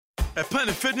At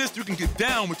Planet Fitness, you can get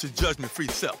down with your judgment-free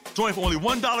self. Join for only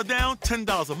 $1 down,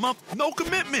 $10 a month, no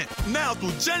commitment. Now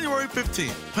through January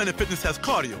 15th, Planet Fitness has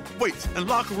cardio, weights, and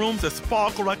locker rooms that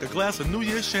sparkle like a glass of New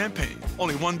Year's champagne.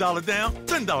 Only $1 down,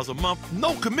 $10 a month,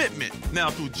 no commitment. Now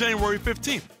through January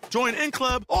 15th. Join in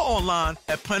club or online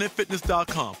at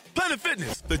planetfitness.com. Planet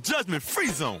Fitness, the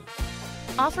judgment-free zone.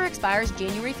 Offer expires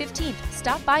January 15th.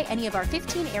 Stop by any of our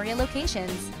 15 area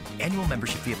locations. Annual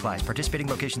membership fee applies. Participating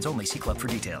locations only. See club for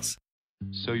details.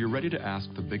 So you're ready to ask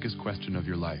the biggest question of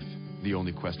your life. The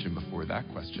only question before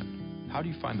that question. How do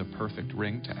you find the perfect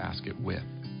ring to ask it with?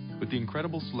 With the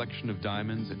incredible selection of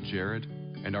diamonds at Jared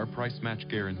and our price match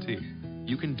guarantee,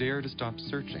 you can dare to stop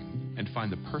searching and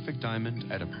find the perfect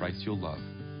diamond at a price you'll love.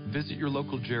 Visit your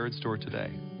local Jared store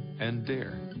today and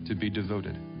dare to be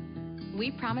devoted.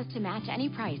 We promise to match any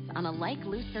price on a like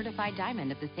loose certified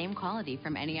diamond of the same quality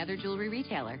from any other jewelry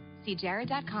retailer. See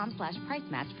jared.com/price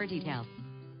match for details.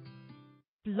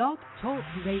 Blog Talk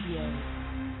Radio.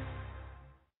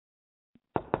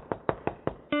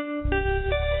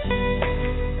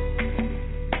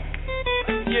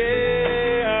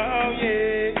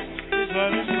 This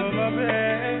one is for my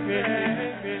baby.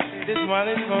 This one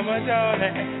is for my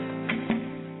darling.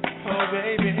 Oh,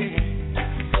 baby.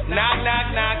 Knock, knock,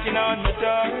 knocking on my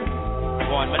door.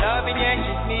 Want my loving, yeah,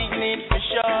 she's needing it for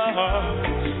sure.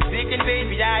 Sick and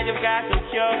baby, I have got the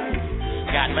cure.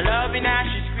 Got my loving, now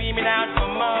she's screaming out for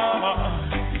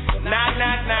more. Knock,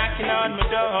 knock, knocking on my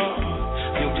door.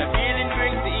 Don't your feeling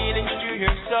brings the healing to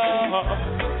your soul.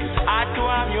 I to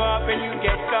warm you up and you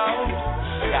get cold.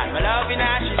 Got my loving,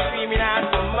 now she's screaming out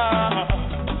for more.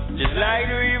 Just like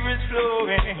the river's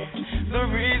flowing, the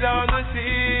breeze on the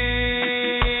sea.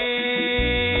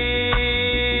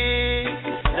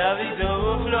 Love is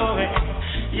overflowing,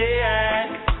 yeah,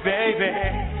 baby.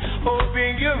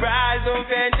 Open your eyes, don't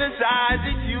fantasize,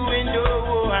 it's you and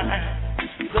your one.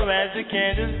 So as the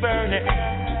candles burning,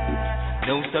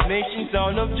 no submissions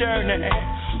on no journey.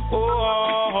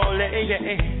 Oh,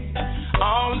 lady,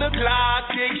 on the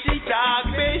clock, she talk,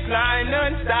 baseline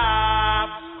non-stop.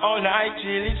 All night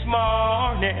till it's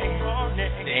morning,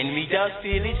 then we just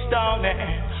feel it storming.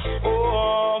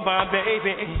 Oh, my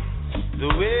baby, the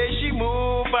way she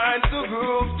move and to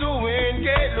groove, to win,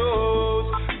 get loose.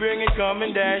 Bring it, come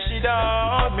and dash it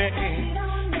on me.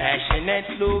 Passionate,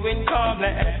 slow and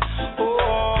calmly.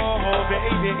 Oh,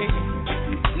 baby.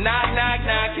 Knock, knock,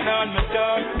 knocking on my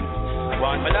door.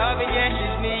 Want my loving, yeah,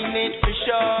 she's needing it for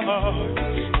sure.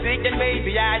 Sick and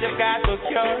baby, I just got the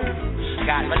cure.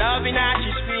 Got my loving, now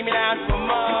she's screaming out for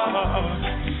more.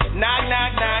 Knock,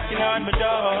 knock, knocking on my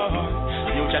door.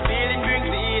 You just feeling brings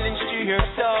the healings to your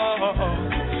soul.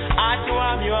 I to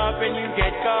warm you up and you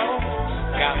get cold.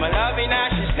 Got my loving,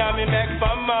 now she's coming back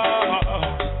for more.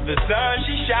 The sun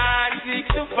she shines,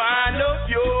 seeks to find love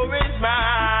pure is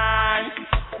mine.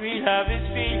 Sweet love is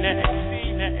feeling,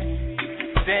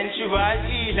 sensual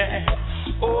healing.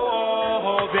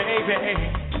 Oh, baby,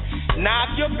 knock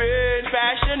your brain,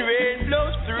 passion rain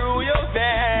flows through your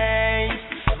veins.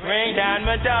 Rain down,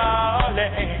 my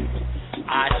darling,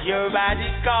 as your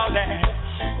body's calling.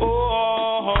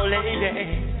 Oh,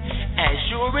 lady, and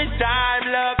sure it's time,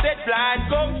 love that blind,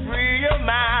 come free your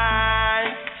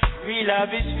mind. Real love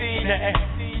is feeling,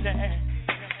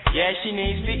 yeah, she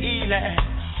needs the healing.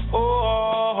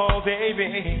 Oh,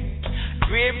 baby,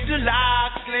 grip to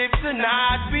lock, slip to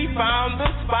knot, we found the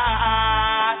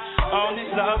spot on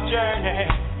this love journey.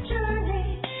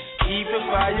 Keep the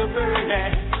fire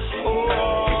burning.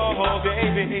 Oh,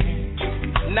 baby,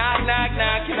 knock, knock,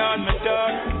 knocking on my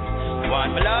door.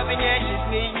 Want my loving, yeah, she's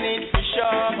needing it for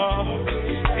sure.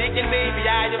 Speaking, baby,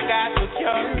 I just got the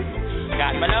cure.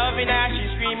 Got my loving, now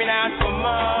she's screaming out for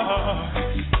more.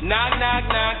 Knock, knock,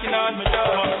 knocking on my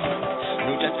door.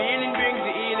 No, just feeling brings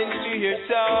the healing to your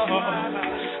soul.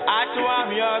 I to warm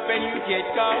you up and you get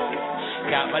cold.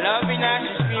 Got my loving, now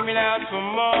she's screaming out for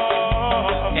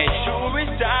more. And sure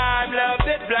it's time, love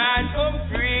that blind, come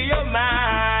free your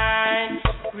mind.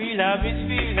 Real love is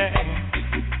feeling,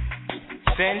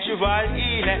 sensual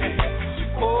healing.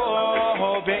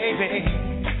 Oh, baby,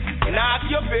 knock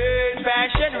your pain,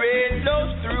 passion rain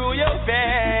flows through your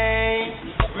veins.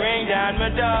 Bring down my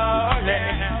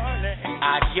darling,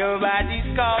 as your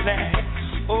body's calling.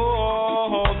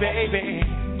 Oh, baby,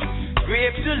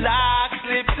 grip to lock,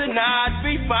 slip to knot,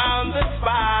 we found the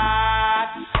spot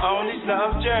on this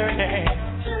love journey.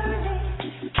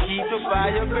 Keep the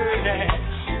fire burning.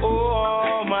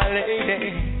 Oh, my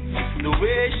lady, the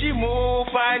way she move,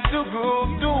 find to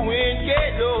groove, the wind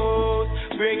get loose.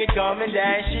 Bring it, come and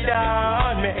dash it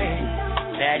on me.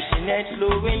 Dashing it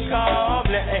slow and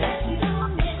calmly.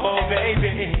 Oh,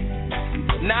 baby,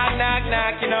 Knock, knock,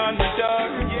 knocking on the door.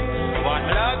 Want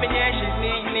my love and yeah, she's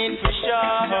needing it for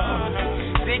sure.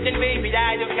 Sitting baby,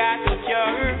 I just got to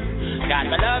cure. Got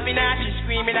my love in her, she's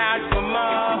screaming out for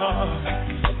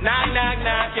more. Knock, knock,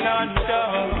 knocking on the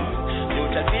door.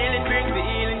 Neutral feeling brings the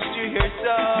healing to your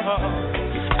soul.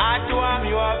 Hard to warm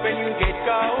you up when you get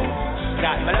cold.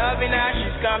 Got my love in her,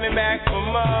 she's coming back for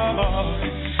more.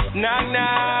 Knock,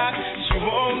 knock, she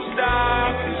won't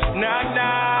stop. Knock,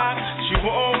 knock, she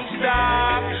won't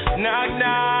stop. Knock,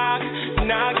 knock,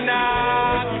 knock,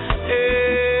 knock.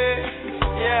 Yeah,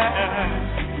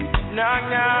 yeah. Knock,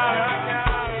 knock,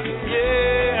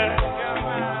 yeah,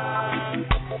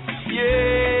 yeah.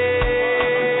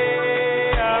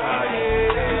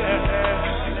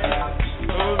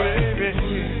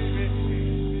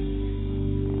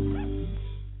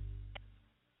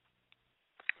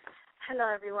 Hello,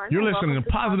 everyone. You're listening to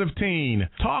Positive Teen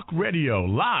Talk Radio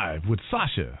live with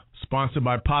Sasha, sponsored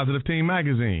by Positive Teen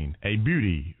Magazine, a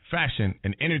beauty, fashion,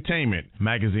 and entertainment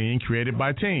magazine created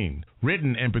by teen,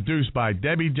 written and produced by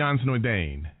Debbie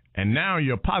Johnson-Ordain. And now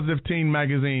your Positive Teen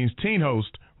Magazine's teen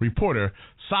host, reporter,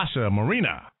 Sasha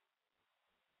Marina.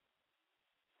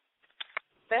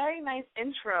 Very nice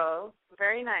intro.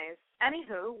 Very nice.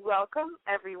 Anywho, welcome,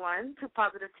 everyone, to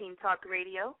Positive Teen Talk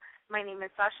Radio. My name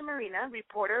is Sasha Marina,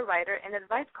 reporter, writer, and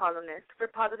advice columnist for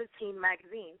Positive Teen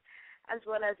Magazine, as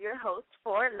well as your host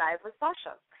for Live with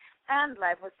Sasha. And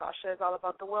Live with Sasha is all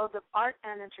about the world of art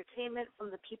and entertainment, from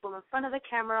the people in front of the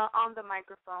camera, on the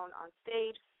microphone, on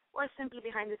stage, or simply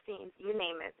behind the scenes, you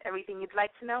name it, everything you'd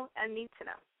like to know and need to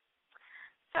know.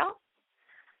 So,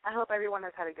 I hope everyone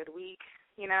has had a good week.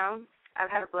 You know, I've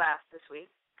had a blast this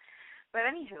week. But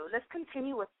anywho, let's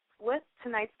continue with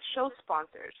tonight's show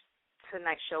sponsors.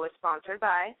 Tonight's show is sponsored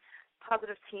by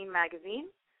Positive Teen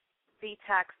Magazine, The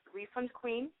Tax Refund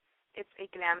Queen, It's a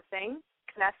Glam Thing,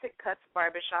 Classic Cuts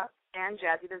Barbershop, and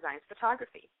Jazzy Designs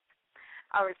Photography.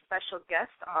 Our special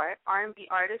guests are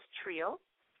R&B artist Trio,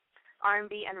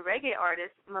 R&B and reggae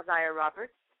artist Mosiah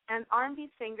Roberts, and R&B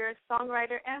singer,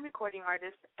 songwriter, and recording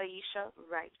artist Aisha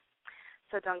Wright.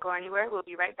 So don't go anywhere. We'll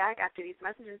be right back after these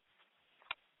messages.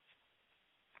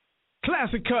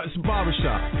 Classic Cuts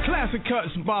Barbershop. Classic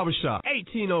Cuts Barbershop.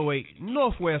 1808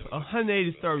 Northwest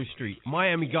 183rd Street,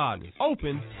 Miami Gardens.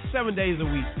 Open 7 days a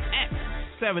week at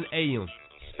 7 a.m.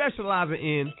 Specializing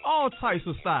in all types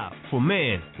of styles for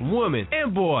men, women,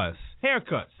 and boys.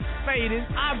 Haircuts, fading,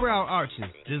 eyebrow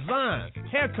arches, designs,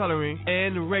 hair coloring,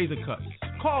 and razor cuts.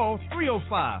 Call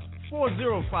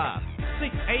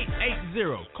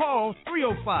 305-405-6880. Call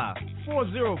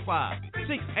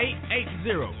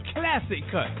 305-405-6880. Classic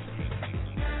Cuts.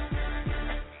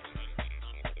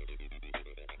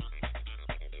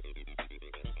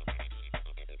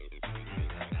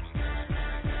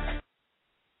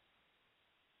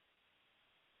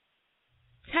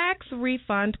 Tax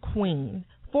Refund Queen,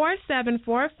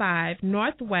 4745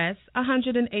 Northwest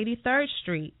 183rd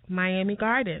Street, Miami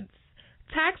Gardens.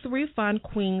 Tax Refund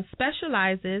Queen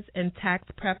specializes in tax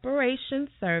preparation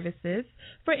services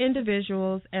for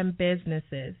individuals and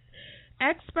businesses.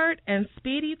 Expert and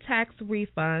speedy tax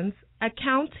refunds,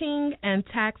 accounting, and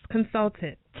tax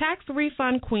consultant. Tax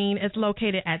Refund Queen is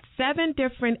located at 7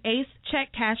 different Ace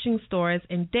check cashing stores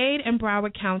in Dade and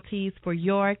Broward counties for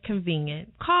your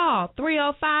convenience. Call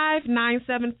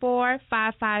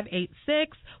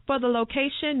 305-974-5586 for the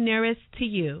location nearest to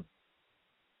you.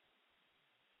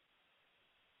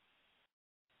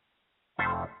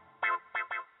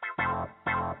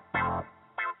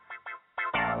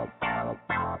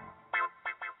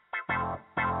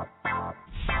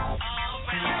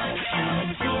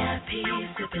 VIP,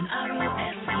 sipping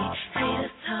R-O-S-E.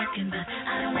 Haters talking, but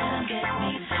I don't let them get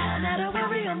me. Not a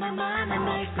worry on my mind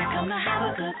tonight. We come to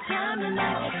have a good time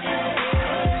tonight. Hey.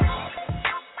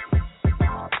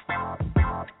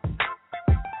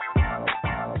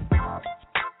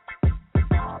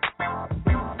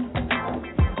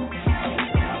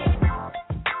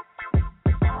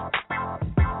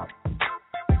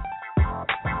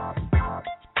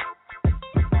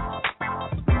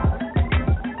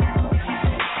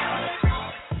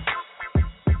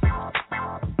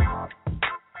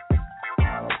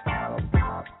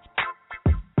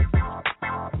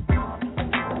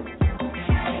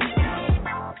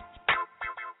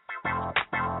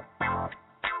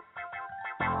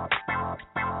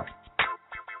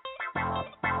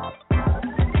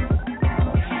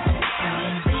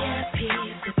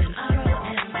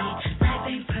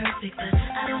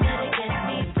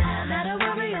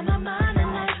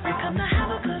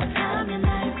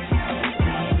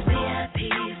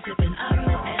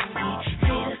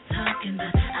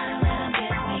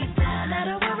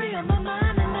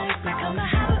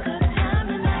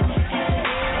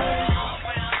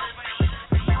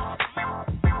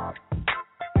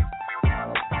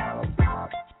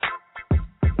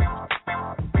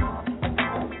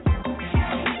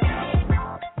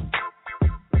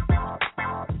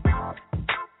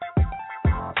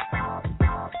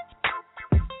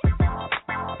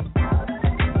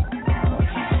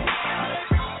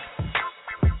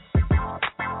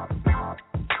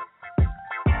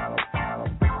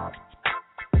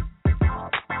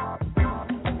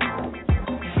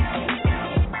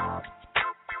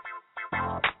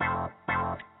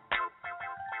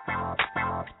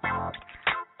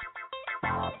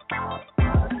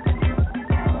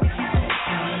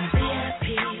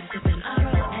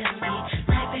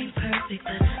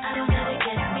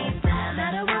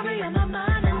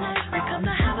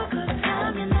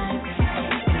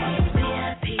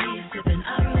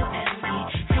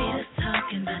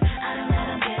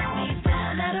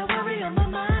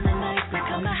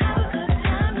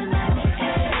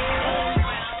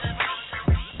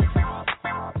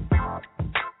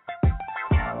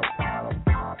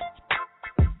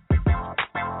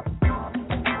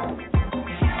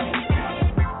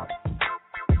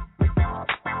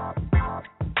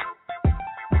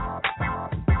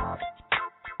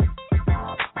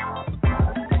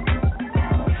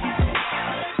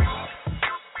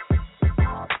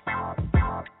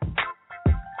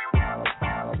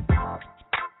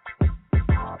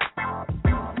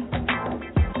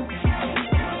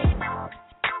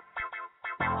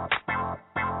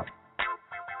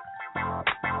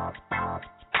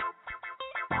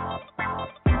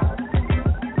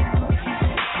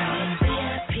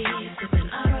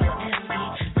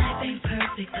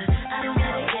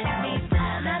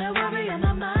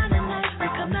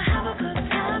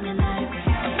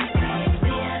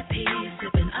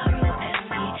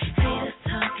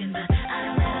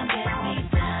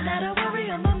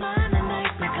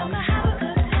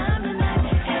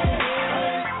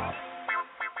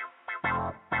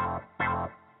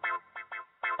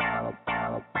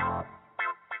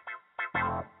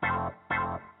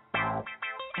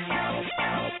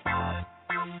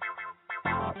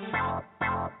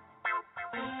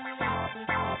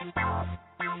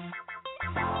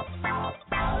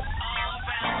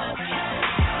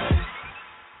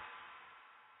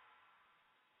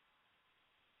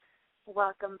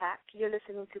 welcome back. You're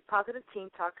listening to Positive Teen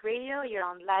Talk Radio. You're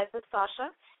on Live with Sasha,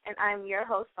 and I'm your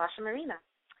host, Sasha Marina.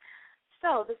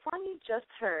 So the song you just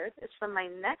heard is from my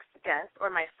next guest, or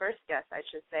my first guest, I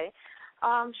should say.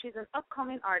 She's an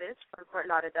upcoming artist from Fort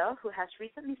Lauderdale who has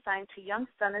recently signed to Young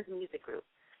Stunna's music group.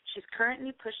 She's currently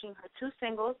pushing her 2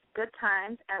 singles, Good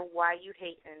Times and Why You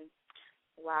Hatin'.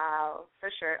 Wow,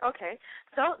 for sure. Okay,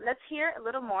 so let's hear a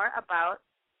little more about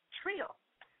Trio.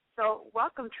 So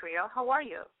welcome, Trio. How are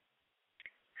you?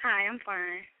 Hi, I'm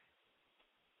fine.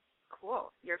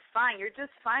 Cool. You're fine. You're just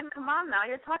fine. Come on now.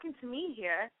 You're talking to me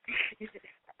here.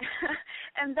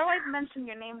 And though I've mentioned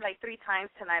your name like 3 times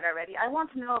tonight already, I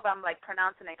want to know if I'm like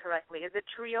pronouncing it correctly. Is it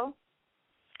Trio?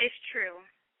 It's true.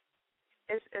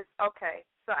 It's okay.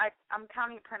 So I'm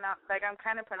kind of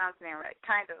pronouncing it right.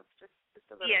 Kind of. Just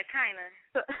a little. Yeah, kind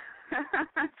of.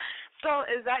 So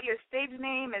is that your stage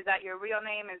name? Is that your real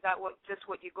name? Is that what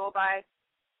you go by?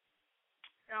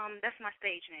 That's my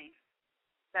stage name.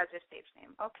 That's your stage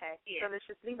name. Okay. Yeah. So let's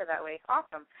just leave it that way.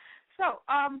 Awesome. So,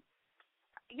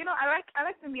 you know, I like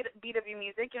the beat of your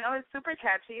music. You know, it's super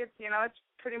catchy. It's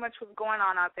pretty much what's going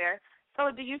on out there.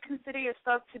 So, do you consider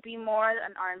yourself to be more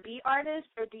an R&B artist,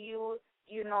 or do you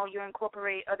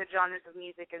incorporate other genres of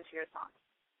music into your songs?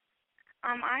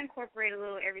 I incorporate a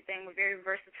little everything. We're very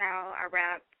versatile. I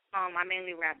rap. I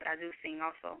mainly rap, but I do sing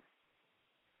also.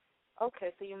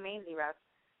 Okay, so you mainly rap.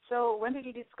 So when did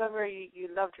you discover you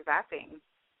loved rapping?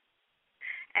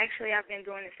 Actually, I've been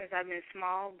doing it since I've been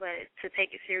small, but to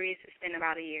take it serious, it's been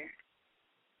about a year.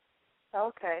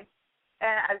 Okay.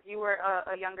 And as you were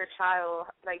a younger child,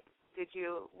 like,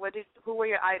 who were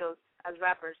your idols as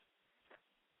rappers?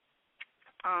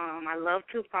 I love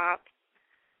Tupac,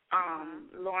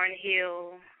 Lauryn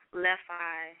Hill, Left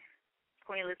Eye,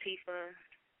 Queen Latifah.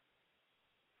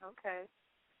 Okay.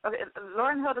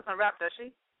 Lauryn Hill doesn't rap, does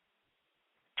she?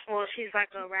 Well, she's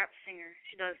like a rap singer.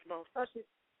 She does both.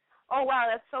 Oh wow,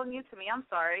 that's so new to me. I'm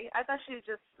sorry. I thought she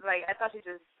just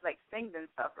sings and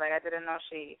stuff. Like, I didn't know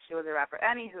she was a rapper.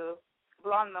 Anywho,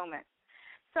 blonde moment.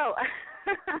 So,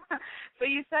 so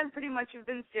you said pretty much you've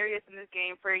been serious in this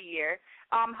game for a year.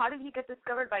 How did you get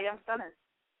discovered by Young Stunnas?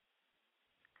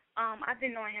 I've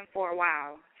been knowing him for a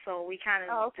while, so we kind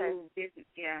of do business.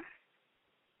 Yeah.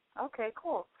 Okay,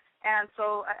 cool. And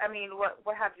so, I mean, what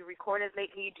have you recorded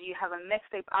lately? Do you have a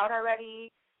mixtape out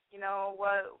already? You know,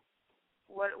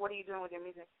 what are you doing with your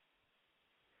music?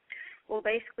 Well,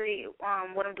 basically,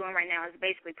 what I'm doing right now is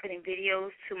basically putting videos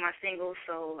to my singles.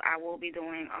 So I will be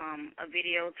doing a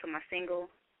video to my single,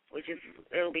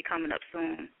 it'll be coming up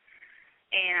soon.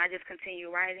 And I just continue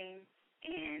writing,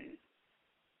 and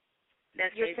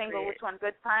that's your single. Which one?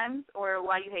 Good Times or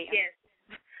Why You Hatin'?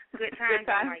 Yes. Good Times.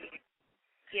 Good Times.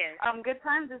 Yes. Good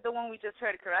Times is the one we just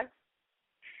heard, correct?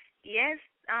 Yes.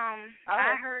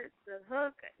 I heard the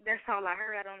hook. That's all I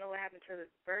heard. I don't know what happened to the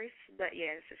verse, but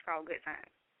yes, it's called Good Times.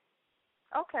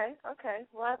 Okay.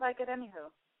 Well, I like it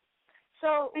anywho.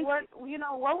 So,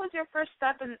 what was your first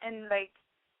step in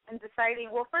deciding?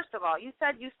 Well, first of all, you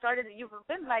said you've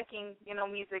been liking,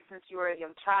 music since you were a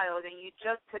young child, and you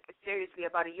just took it seriously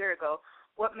about a year ago.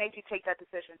 What made you take that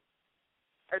decision,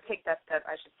 or take that step,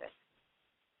 I should say?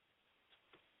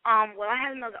 Well, I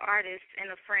had another artist and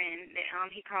a friend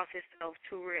that he calls himself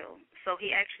Too Real. So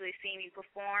he actually seen me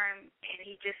perform, and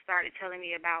he just started telling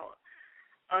me about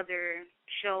other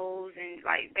shows, and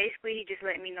basically he just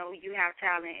let me know you have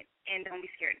talent and don't be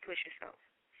scared to push yourself.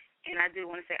 And I do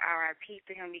want to say RIP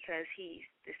to him because he's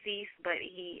deceased, but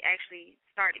he actually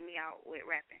started me out with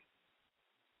rapping.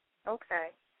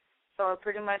 Okay. So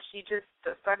pretty much you just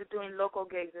started doing local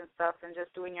gigs and stuff and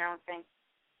just doing your own thing.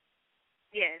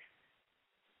 Yes.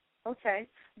 Okay.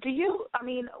 Do you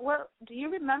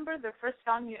remember the first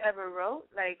song you ever wrote?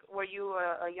 Like, were you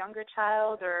a younger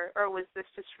child, or was this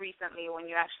just recently when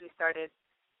you actually started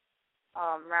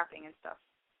rapping and stuff?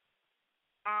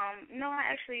 No, I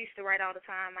actually used to write all the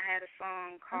time. I had a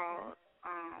song called,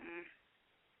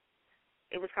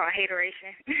 it was called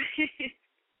Hateration.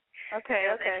 Okay.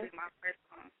 That was actually my first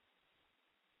song.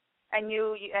 And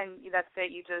that's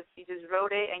it. You just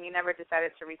wrote it, and you never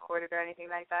decided to record it or anything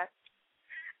like that?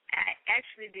 I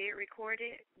actually did record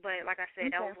it, but like I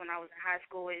said, that was when I was in high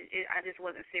school. I just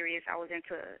wasn't serious. I was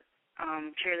into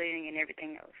cheerleading and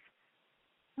everything else.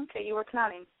 Okay, you were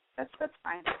clowning. That's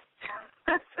fine.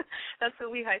 That's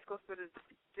what we high school students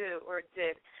do or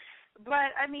did.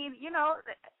 But I mean,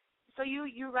 so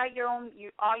you write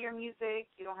all your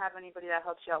music. You don't have anybody that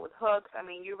helps you out with hooks. I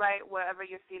mean, you write whatever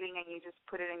you're feeling and you just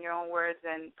put it in your own words,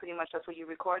 and pretty much that's what you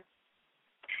record.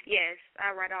 Yes,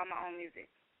 I write all my own music.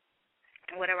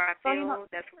 Whatever I feel,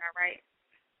 that's what I write.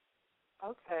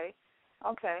 Okay.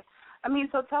 I mean,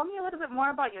 so tell me a little bit more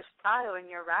about your style and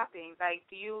your rapping. Like,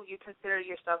 do you consider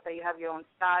yourself that you have your own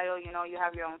style, you know, you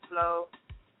have your own flow?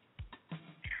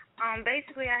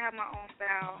 Basically, I have my own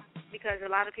style because a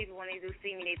lot of people, when they do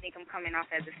see me, they think I'm coming off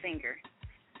as a singer.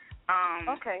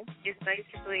 Okay. It's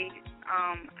basically,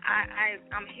 I'm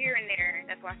here and there.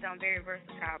 That's why I say I'm very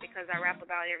versatile because I rap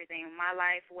about everything in my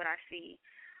life, what I see.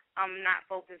 I'm not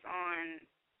focused on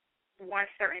one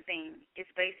certain thing. It's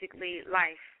basically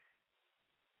life,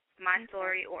 my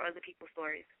story or other people's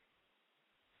stories.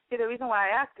 See, the reason why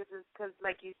I asked this is because,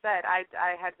 like you said, I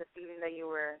had the feeling that you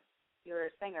were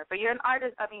a singer, but you're an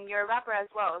artist. I mean, you're a rapper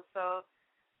as well. So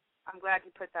I'm glad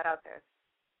you put that out there.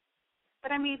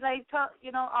 But I mean, like,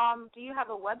 do you have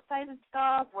a website and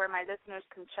stuff where my listeners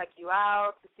can check you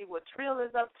out to see what Trill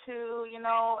is up to, you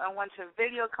know, and when's your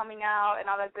video coming out and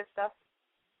all that good stuff?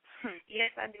 Yes,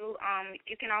 I do.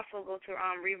 You can also go to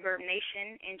Reverb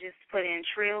Nation and just put in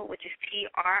Trill, which is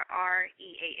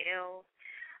TRREAL,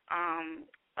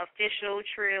 official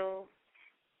Trill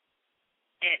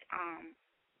at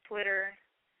Twitter,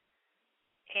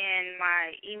 and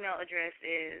my email address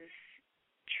is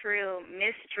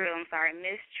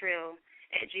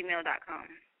misstrill@gmail.com.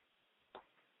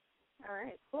 All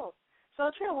right, cool. So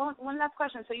Trill, one last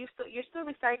question. So you're still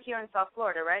reside here in South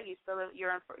Florida, right?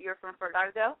 You're from Fort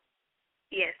Lauderdale?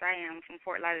 Yes, I am from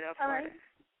Fort Lauderdale, Florida.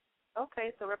 Right.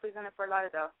 Okay, so representing Fort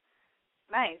Lauderdale.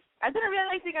 Nice. I didn't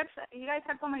realize you guys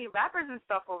had so many rappers and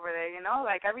stuff over there. You know,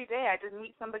 like every day I just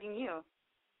meet somebody new.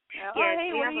 You know, yes,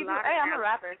 hey, what do you do? Hey, I'm a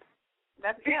rapper.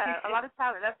 That's a lot of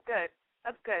talent. That's good.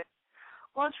 That's good.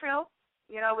 Well, Trill,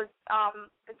 you know,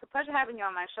 it's a pleasure having you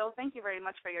on my show. Thank you very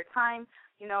much for your time.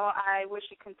 You know, I wish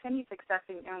you continued success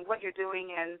in what you're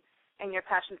doing and your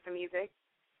passion for music.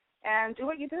 And do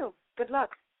what you do. Good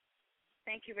luck.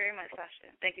 Thank you very much,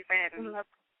 Sasha. Thank you for having me.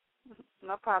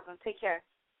 No problem. Take care.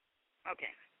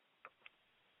 Okay.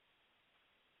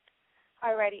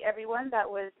 All righty, everyone. That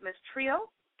was Miss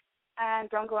Trill. And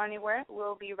don't go anywhere.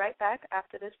 We'll be right back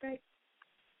after this break.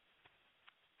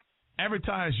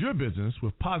 Advertise your business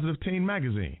with Positive Teen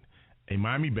Magazine, a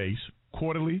Miami-based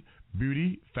quarterly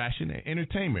beauty, fashion, and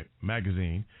entertainment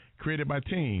magazine created by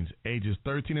teens ages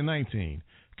 13 and 19.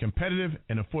 Competitive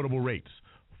and affordable rates.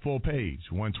 Full page,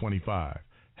 $125.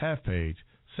 Half page,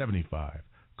 $75.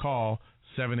 Call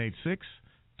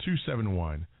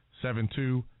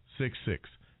 786-271-7266.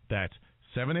 That's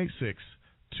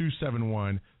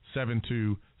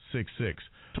 786-271-7266.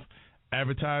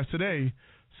 Advertise today,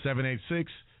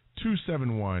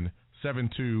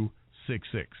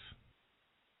 786-271-7266.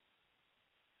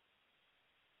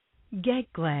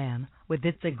 Get glam with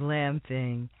It's a Glam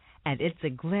Thing at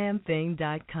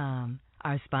itsaglamthing.com.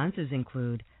 Our sponsors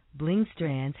include Bling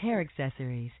Strands Hair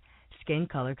Accessories, Skin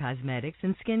Color Cosmetics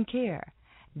and Skin Care,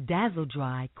 Dazzle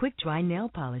Dry Quick Dry Nail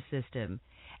Polish System,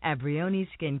 Abrioni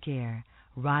Skincare,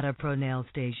 Rada Pro Nail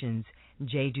Stations,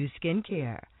 Jeju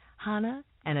Skincare, Hana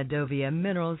and Adovia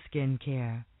Mineral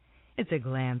Skincare. It's a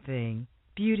Glam Thing.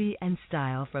 Beauty and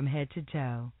style from head to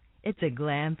toe.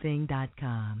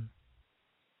 Itsaglamthing.com.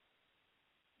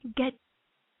 Get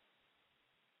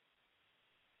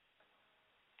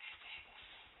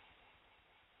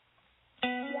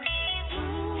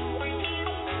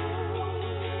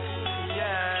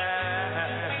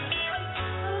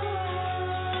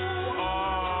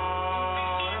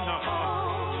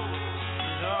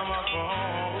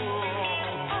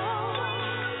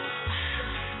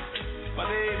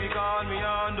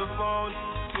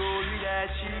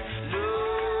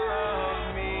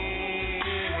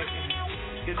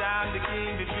I'm the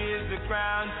king that wears the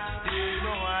crown. There's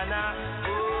no one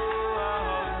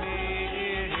above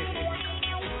me.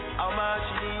 How much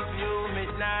you need you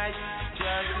midnight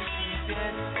just to keep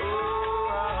it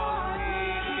on me.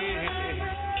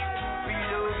 We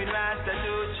looking last I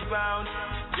touch you bound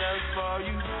just for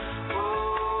you.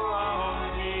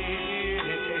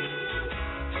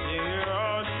 Your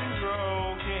heart's been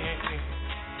broken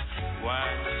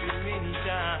one too many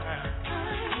times.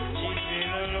 She's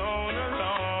been alone a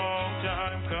long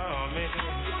time coming.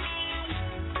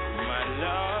 My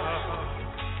love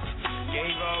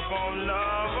gave up on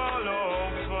love, all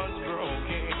hopes was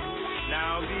broken.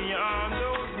 Now beyond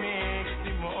those mixed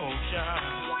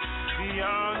emotions,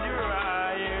 beyond your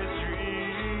highest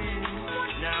dreams,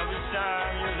 now it's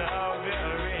time you love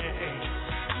your ring.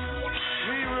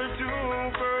 We were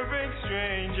two perfect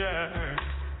strangers,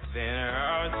 then our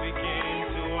hearts became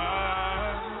to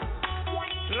one.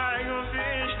 Like a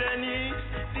fish that needs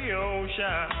the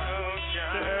ocean,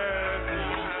 the earth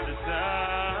needs the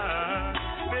sun.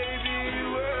 Baby,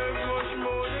 you worth much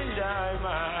more than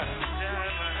diamonds.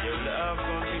 Your love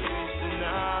completes the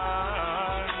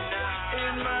night.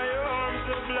 In my own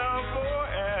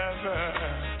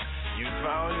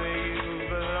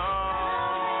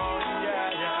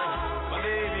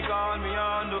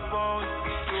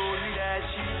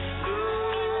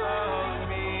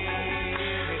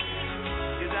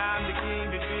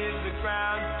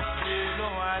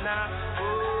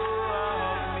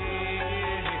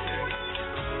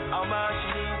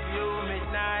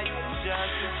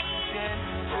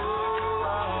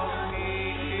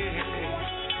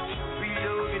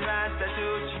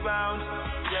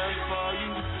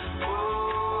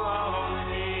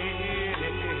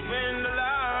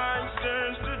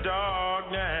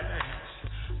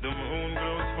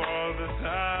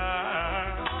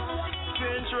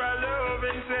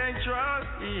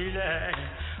feeling,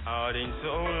 heart and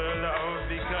soul love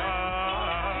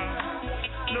because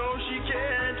no, she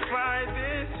can't fight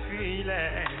this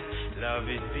feeling. Love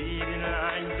is beating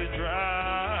like the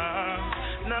drum.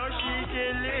 Now she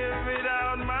can live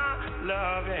without my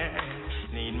loving.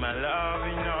 Need my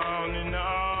loving on and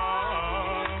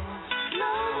on.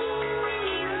 Love you,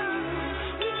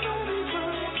 it's only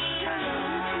for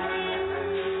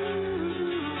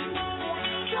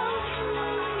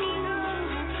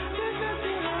there's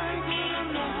nothing like it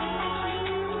alone.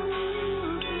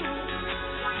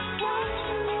 Want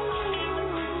you,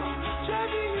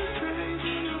 driving you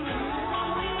crazy.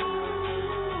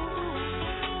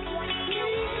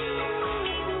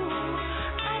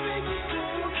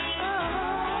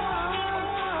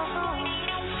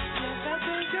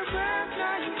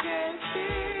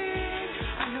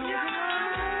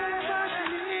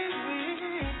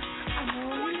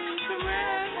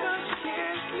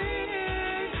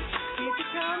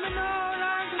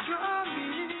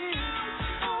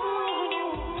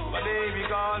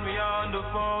 Called me on the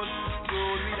phone,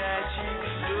 told me that she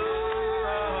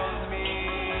loves me.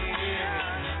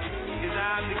 Cause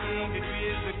I'm the king that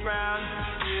wears the crown,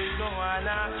 there's no one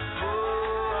above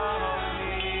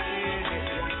me.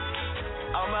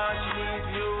 How much she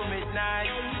needs me home at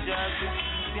night, just to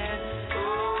keep it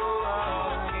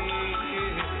me.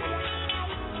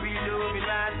 We love it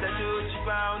like that touch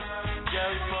bounce,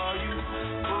 just for you.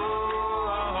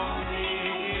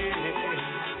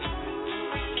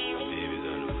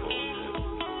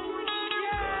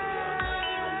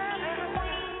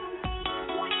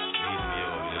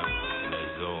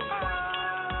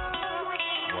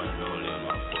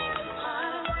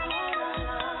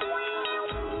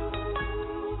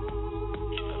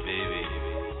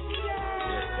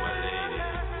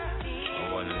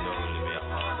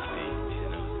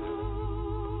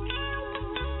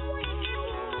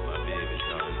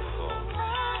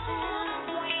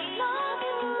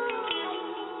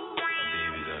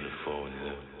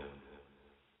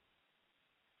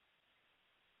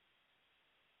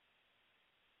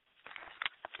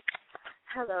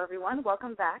 Hello, everyone.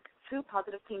 Welcome back to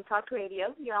Positive Teen Talk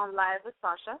Radio. You're on live with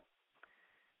Sasha.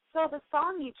 So the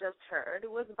song you just heard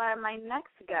was by my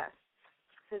next guest.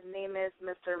 His name is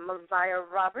Mr. Mosiah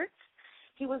Roberts.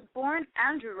 He was born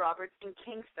Andrew Roberts in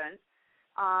Kingston,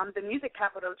 the music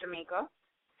capital of Jamaica.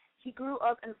 He grew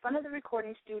up in front of the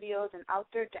recording studios and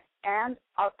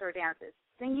outdoor dances,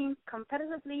 singing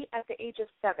competitively at the age of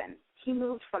 7. He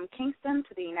moved from Kingston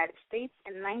to the United States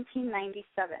in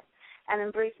 1997. And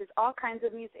embraces all kinds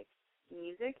of music.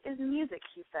 Music is music,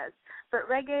 he says, but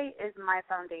reggae is my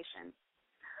foundation.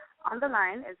 On the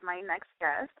line is my next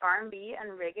guest, R&B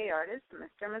and reggae artist,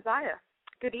 Mr. Mosiah.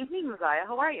 Good evening, Mosiah.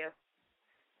 How are you?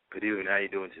 Good evening. How are you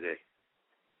doing today?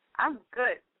 I'm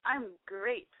good. I'm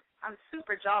great. I'm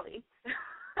super jolly.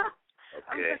 Okay.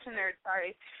 I'm such a nerd,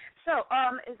 sorry. So,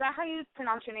 is that how you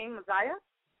pronounce your name, Mosiah?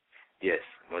 Yes,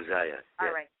 Mosiah. All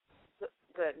yes. right.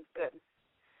 Good.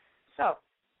 So,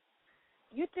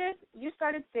 you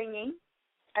started singing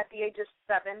at the age of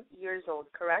 7 years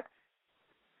old, correct?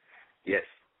 Yes.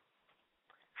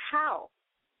 How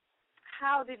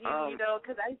did you,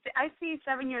 because I see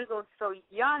 7 years old so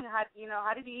young. How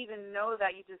did you even know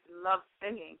that you just love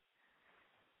singing?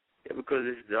 Yeah, because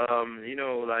it's,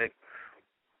 like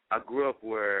I grew up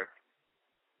where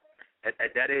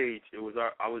at that age I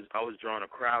was drawing a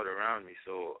crowd around me,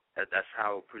 so that's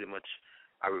how pretty much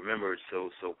I remember it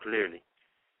so clearly.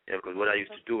 Yeah, because what I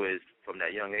used to do is, from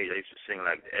that young age, I used to sing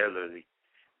like the elderly,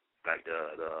 like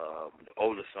the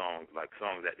older songs, like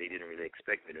songs that they didn't really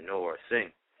expect me to know or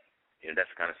sing. That's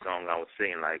the kind of song I was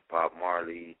singing, like Bob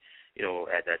Marley,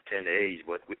 at that tender age,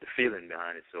 but with the feeling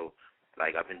behind it. So,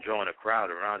 like, I've been drawing a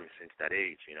crowd around me since that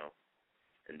age,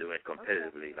 and doing it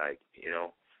competitively, like,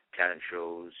 talent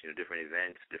shows, different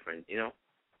events, different, Yeah,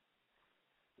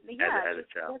 as a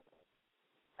child.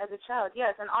 As a child,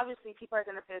 yes, and obviously people are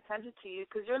going to pay attention to you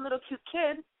because you're a little cute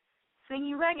kid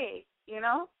singing reggae,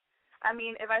 I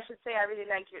mean, if I should say, I really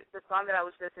like the song that I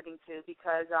was listening to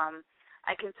because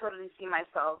I can totally see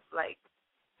myself, like,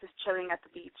 just chilling at the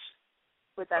beach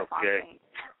with that song playing.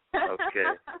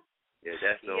 Okay. Yeah,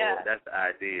 that's the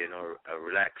idea, a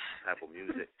relaxed type of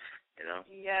music,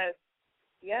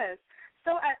 Yes.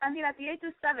 So, I mean, at the age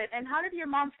of 7, and how did your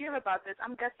mom feel about this?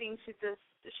 I'm guessing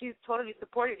she totally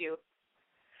supported you.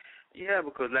 Yeah,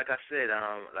 because like I said,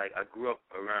 like I grew up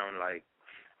around like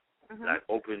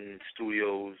open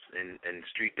studios and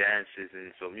street dances,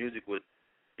 and so music was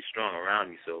strong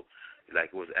around me. So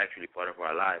like it was actually part of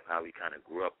our life, how we kind of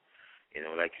grew up.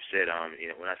 Like you said,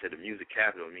 when I said the music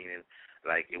capital, meaning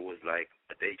like it was like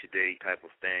a day-to-day type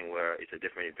of thing where it's a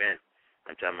different event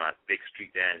I'm talking about big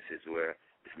street dances where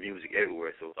there's music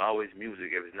everywhere. So it's always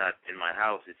music. If it's not in my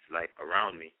house, it's like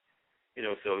around me. You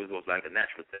know, so it was like a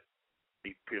natural thing.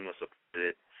 We pretty much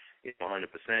supported it,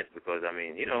 100% because, I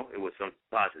mean, it was something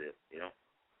positive,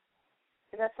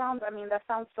 That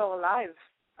sounds so alive.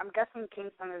 I'm guessing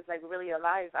Kingston is, like, really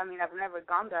alive. I mean, I've never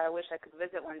gone there. I wish I could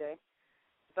visit one day.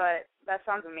 But that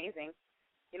sounds amazing.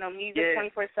 Music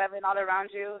 24/7 all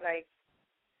around you, like,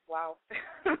 wow.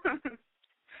 I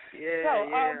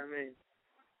mean,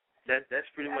 that's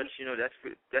pretty much,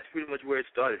 that's pretty much where it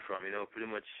started from,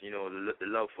 pretty much, the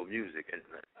love for music and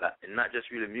not just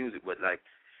really music, but like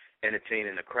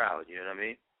entertaining the crowd, you know what I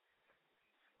mean?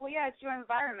 Well, yeah, it's your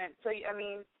environment. So, I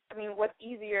mean, what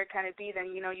easier can it be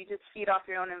than, you just feed off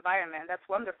your own environment? That's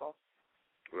wonderful.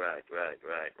 Right.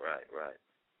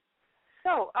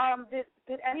 So,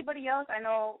 did anybody else? I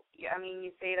know. I mean,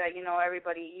 you say that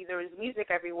everybody there is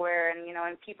music everywhere, and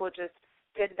and people just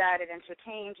did that. It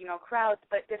entertained crowds.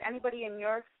 But did anybody in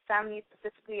your family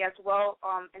specifically as well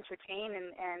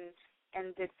entertain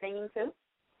and did singing too?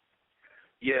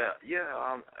 Yeah.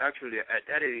 Actually, at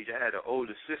that age, I had an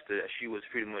older sister that she was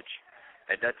pretty much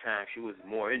at that time she was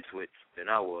more into it than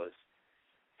I was,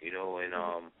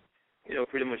 and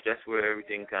pretty much that's where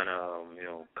everything kind of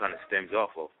stems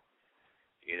off of.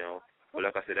 But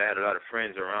like I said, I had a lot of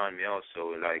friends around me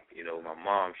also, like, my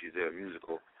mom, she's very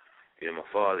musical. My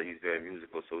father, he's very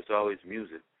musical, so it's always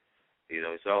music.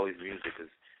 It's always music because,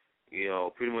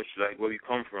 pretty much like where we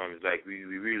come from is like we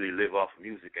really live off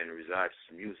music and reside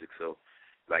to music. So,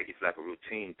 like, it's like a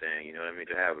routine thing, you know what I mean,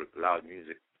 to have loud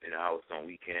music in the house on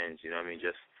weekends, you know what I mean,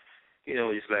 just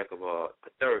like a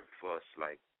therapy for us,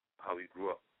 like how we grew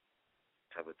up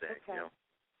type of thing, Okay.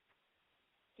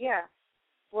 Yeah.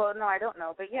 Well, no, I don't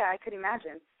know, but yeah, I could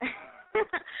imagine.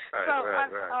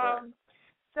 Right.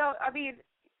 So, I mean,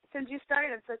 since you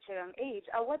started at such a young age,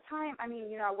 at what time? I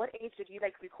mean, at what age did you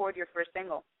record your first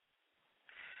single?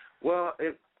 Well,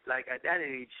 at that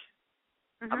age,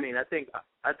 I mean, I think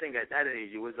at that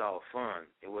age it was all fun.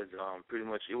 It was pretty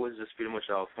much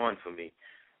all fun for me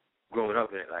growing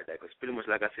up in it like that. Because pretty much,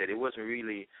 like I said, it wasn't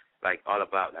really like all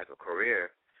about like a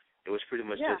career. It was pretty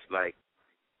much just like.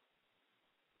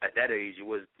 At that age, it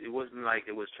wasn't like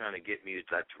it was trying to get me to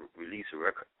release a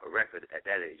record at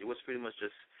that age. It was pretty much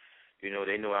just, they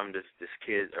know I'm this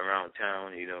kid around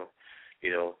town,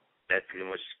 that pretty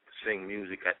much sing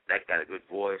music, that got a good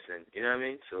voice, and you know what I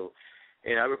mean? So,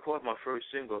 and I recorded my first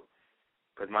single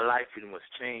because my life pretty much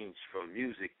changed from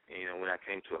music, when I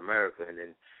came to America, and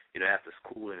then, after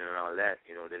schooling and all that,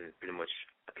 then pretty much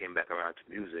I came back around to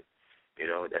music.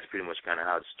 That's pretty much kind of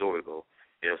how the story goes.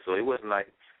 So it wasn't like,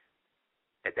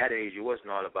 at that age, it wasn't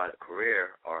all about a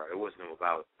career or it wasn't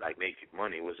about, like, making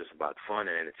money. It was just about fun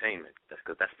and entertainment. That's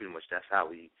pretty much how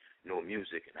we know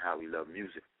music and how we love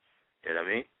music. You know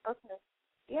what I mean? Okay.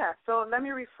 Yeah, so let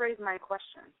me rephrase my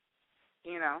question,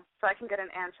 so I can get an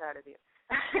answer out of you.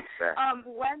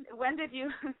 When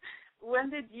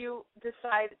did you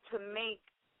decide to make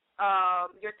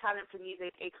your talent for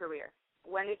music a career?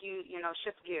 When did you,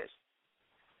 shift gears?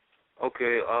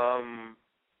 Okay,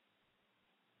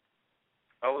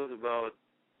 I was about,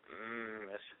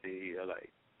 let's see, like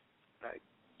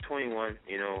 21,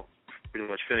 pretty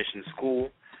much finishing school,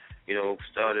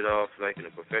 started off like in a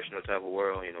professional type of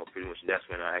world, pretty much that's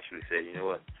when I actually said, you know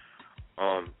what,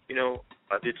 I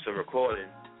did some recording,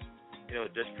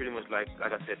 just pretty much like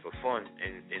I said, for fun,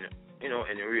 and in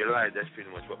real life, that's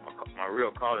pretty much what my real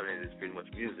calling is pretty much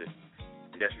music.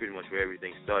 And that's pretty much where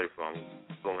everything started from,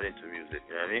 going into music,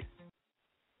 you know what I mean?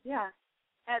 Yeah.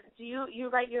 Do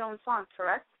you write your own songs,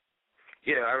 correct?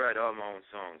 Yeah, I write all my own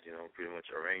songs, pretty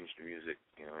much arrange the music,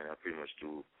 and I pretty much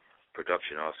do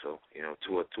production also,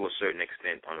 to a certain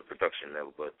extent on the production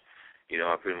level, but,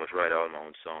 I pretty much write all my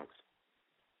own songs.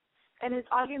 And is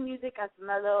all your music as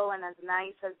mellow and as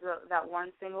nice as that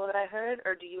one single that I heard,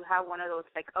 or do you have one of those,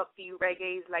 like, upbeat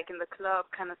reggaes, like in the club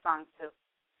kind of songs, too?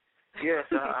 Yes,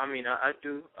 I mean, I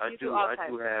do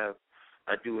have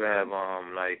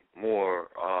like more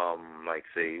like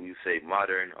we say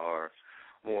modern or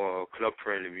more club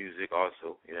friendly music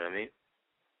also, you know what I mean?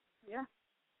 Yeah.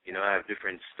 I have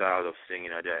different styles of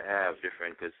singing. I have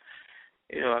different because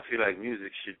I feel like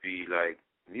music should be like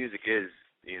music is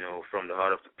from the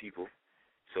heart of the people,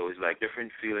 so it's like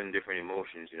different feeling, different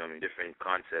emotions, different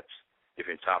concepts,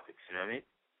 different topics, you know what I mean?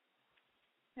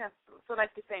 Yeah. So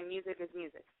like you say, music is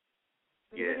music.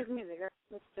 Music is music.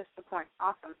 That's just the point.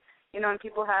 Awesome. And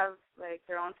people have, like,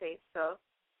 their own taste, so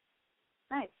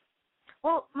nice.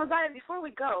 Well, Mosiah, before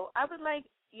we go, I would like,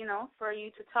 for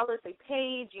you to tell us a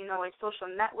page, a social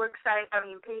network site,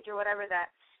 page or whatever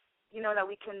that that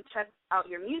we can check out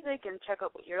your music and check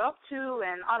out what you're up to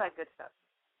and all that good stuff.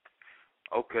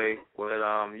 Okay.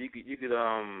 Well, you could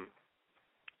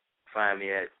find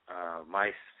me at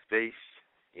MySpace,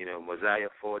 Mosiah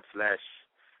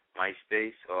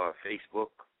 /MySpace or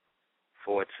Facebook /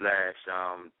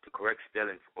 the correct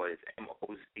spelling for it is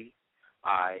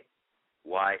MOZIYAH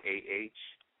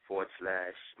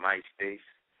 /MySpace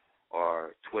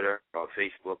or Twitter or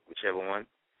Facebook, whichever one.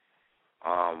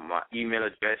 My email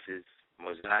address is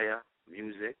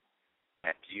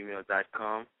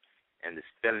mosiahmusic@gmail.com, and the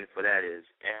spelling for that is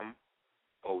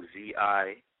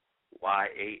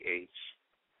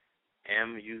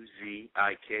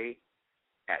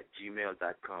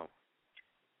MOZIYAHMUZIK@gmail.com. All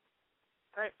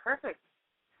right, perfect.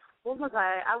 Well,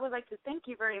 Mosiah, I would like to thank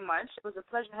you very much. It was a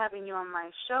pleasure having you on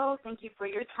my show. Thank you for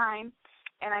your time,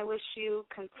 and I wish you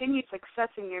continued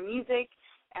success in your music,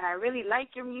 and I really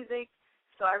like your music,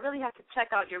 so I really have to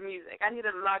check out your music. I need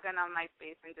to log on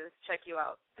MySpace and just check you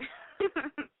out.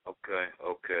 Okay.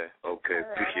 All right,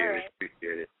 Appreciate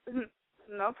it.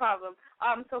 No problem.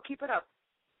 So keep it up.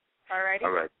 All righty?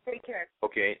 All right. Take care.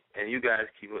 Okay, and you guys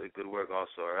keep up the good work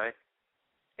also, all right?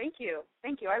 Thank you.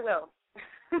 I will.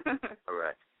 All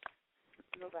right.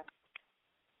 Bye-bye.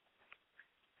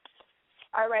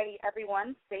 All righty,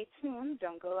 everyone. Stay tuned.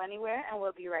 Don't go anywhere, and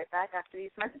we'll be right back after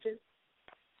these messages.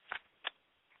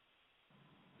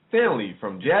 Stanley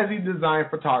from Jazzy Design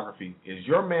Photography is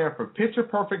your man for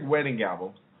picture-perfect wedding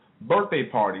albums, birthday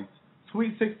parties,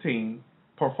 Sweet 16,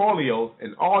 portfolios,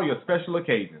 and all your special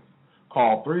occasions.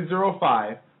 Call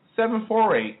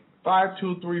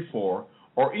 305-748-5234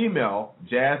 or email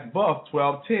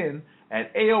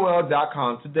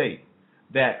jazzbuff1210@aol.com today.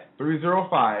 That's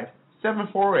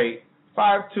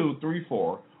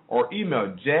 305-748-5234 or email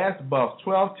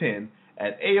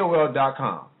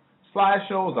jazzbuff1210@aol.com.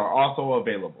 Slideshows are also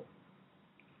available.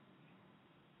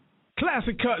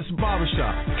 Classic Cuts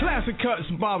Barbershop. Classic Cuts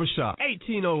Barbershop.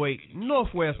 1808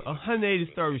 Northwest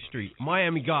 183rd Street,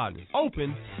 Miami Gardens.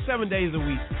 Open 7 days a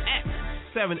week at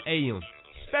 7 a.m.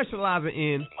 Specializing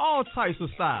in all types of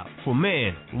styles for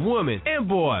men, women, and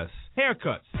boys.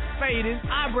 Haircuts, fading,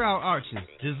 eyebrow arching,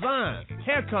 design,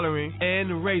 hair coloring,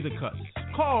 and razor cuts.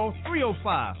 Call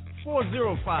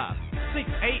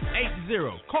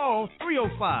 305-405-6880. Call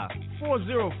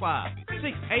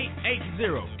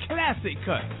 305-405-6880. Classic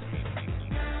Cuts.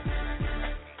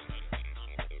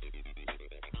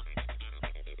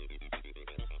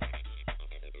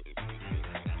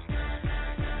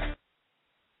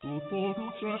 Tutto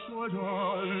successo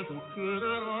già e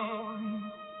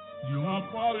toccherai di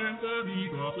un'apparente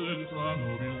vita senza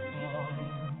nobiltà.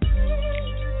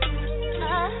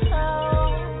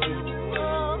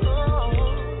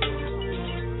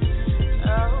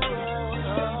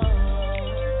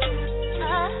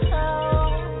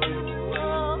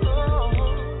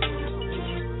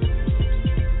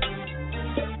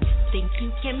 Think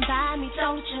you can buy me,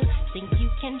 don't you? Think you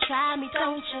can try me,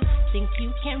 don't you? Think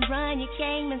you can run your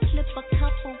game and slip a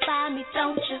couple by me,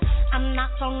 don't you? I'm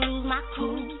not gonna lose my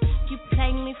cool. You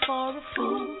play me for a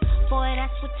fool. Boy,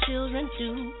 that's what children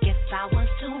do. Guess I was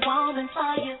too woman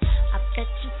for you. I bet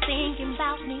you're thinking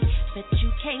about me. Bet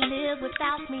you can't live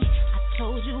without me. I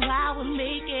told you I would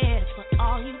make it, but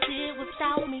all you did was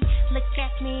doubt me. Look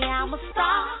at me, I'm a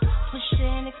star. Push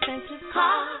an expensive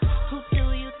car. Who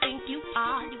do you think you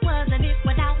are? You wasn't it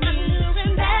without me. I'm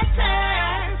doing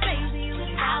better, baby,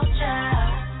 without you.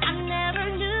 I never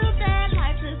knew that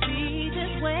life could be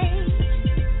this way.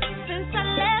 Since I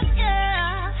left you,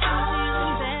 I'm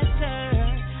doing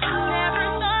better. I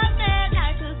never thought that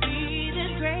life could be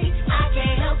this great. I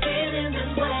can't help it in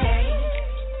this way.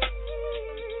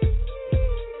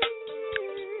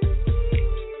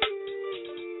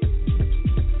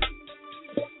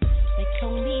 They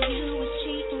told me you were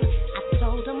cheating. I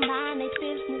told them mind their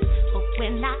business. But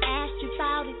when I asked you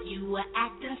about it, you were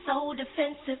acting so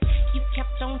defensive. You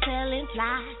kept on telling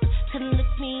lies. Couldn't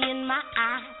look me in my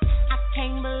eyes. I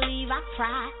can't believe I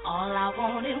cried. All I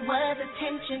wanted was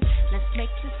attention. Let's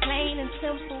make this plain and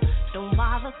simple. Don't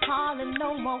bother calling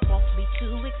no more. Want me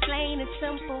to explain it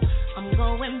simple. I'm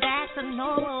going back to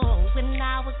normal. When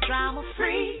I was drama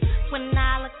free. When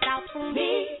I looked out for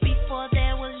me. Before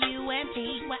there was you and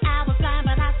me. When I was blind,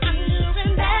 but I'm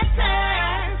doing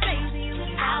better, baby,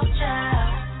 without you.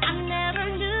 I never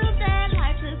knew that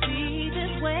life could be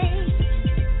this way.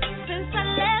 Since I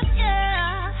left you,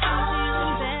 I'm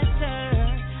doing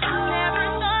better. I never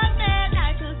thought that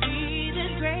life could be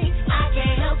this great. I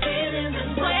can't help it in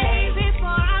this way.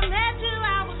 Before I met you,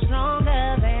 I was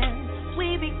stronger than.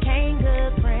 We became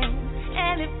good friends,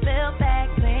 and it felt back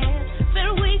then.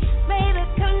 But we made a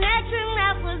connection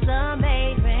that was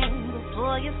amazing.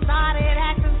 Before you started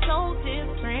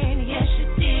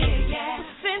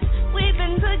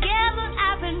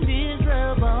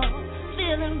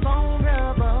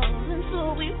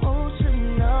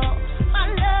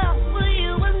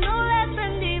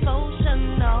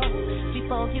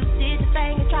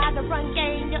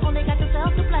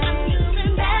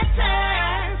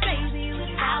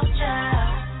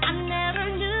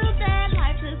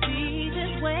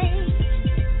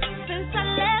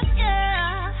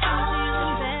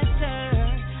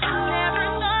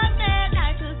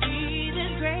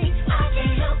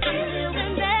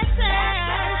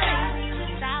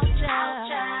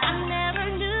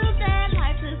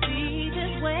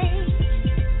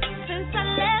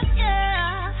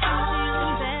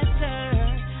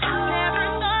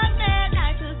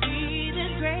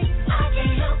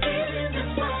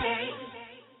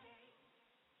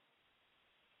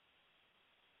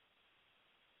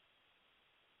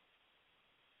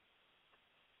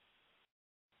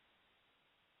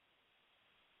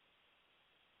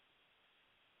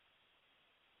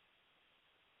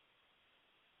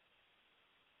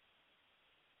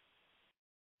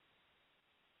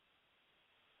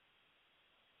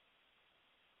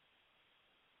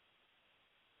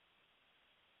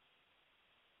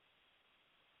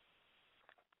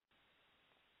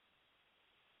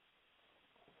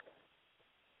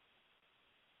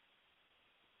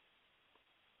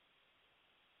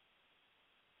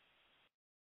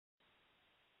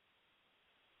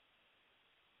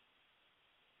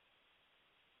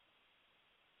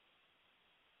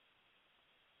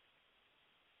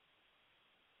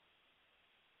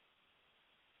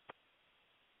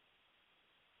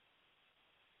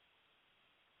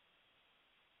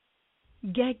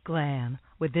Get glam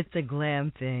with It's a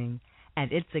Glam Thing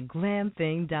at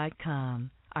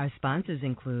itsaglamthing.com. Our sponsors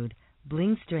include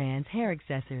Bling Strands Hair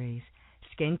Accessories,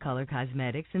 Skin Color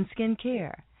Cosmetics and Skin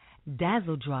Care,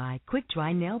 Dazzle Dry Quick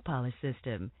Dry Nail Polish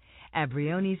System,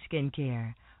 Abrioni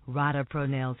Skincare, Rada Pro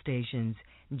Nail Stations,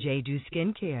 Jeju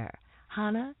Skincare,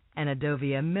 Hana, and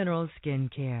Adovia Mineral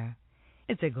Skincare.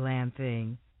 It's a Glam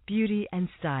Thing. Beauty and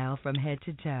style from head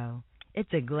to toe.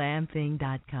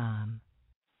 Itsaglamthing.com.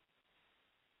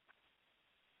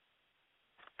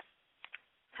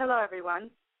 Hello, everyone.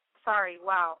 Sorry,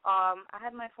 wow. I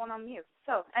had my phone on mute.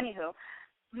 So, anywho,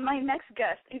 my next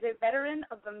guest is a veteran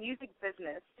of the music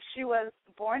business. She was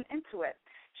born into it.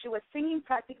 She was singing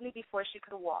practically before she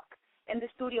could walk. In the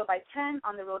studio by 10,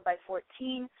 on the road by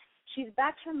 14. She's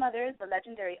backed her mother, the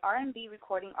legendary R&B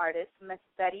recording artist, Miss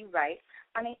Betty Wright,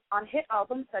 on hit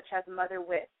albums such as Mother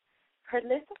Wit. Her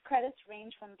list of credits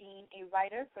range from being a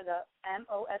writer for the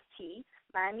MOST,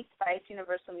 Miami Spice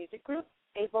Universal Music Group,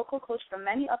 a vocal coach for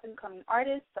many up-and-coming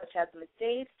artists such as Miss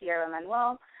Dave, Sierra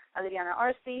Manuel, Adriana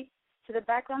Arce, to the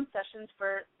background sessions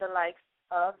for the likes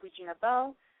of Regina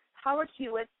Bell, Howard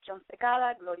Hewitt, John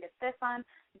Secada, Gloria Estefan,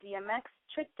 DMX,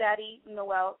 Trick Daddy,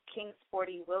 Noel King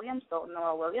Sporty Williams, so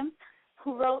Noel Williams,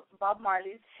 who wrote Bob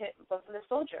Marley's hit Buffalo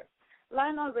Soldier,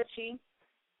 Lionel Richie,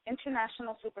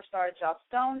 international superstar Joss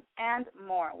Stone, and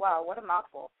more. Wow, what a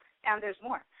mouthful. And there's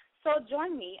more. So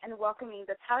join me in welcoming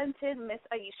the talented Miss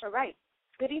Aisha Wright.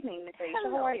 Good evening, Miss Aisha.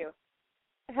 Hello. How are you?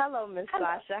 Hello, Miss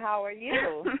Sasha. How are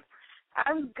you?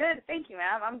 I'm good. Thank you,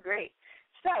 ma'am. I'm great.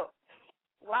 So,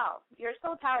 wow, you're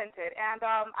so talented. And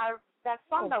that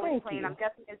song that was playing, I'm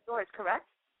guessing is yours, correct?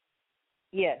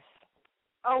 Yes.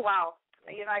 Oh, wow.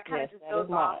 You know, I kind of Yes, just that dozed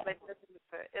is off. mine. Like,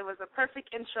 it was a perfect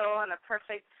intro and a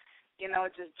perfect,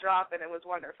 just drop, and it was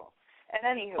wonderful. And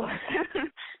anywho,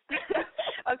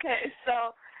 okay,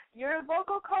 so you're a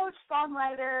vocal coach,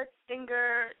 songwriter,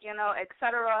 singer,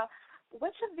 etc.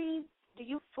 Which of these do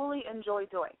you fully enjoy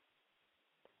doing?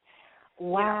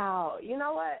 Wow. You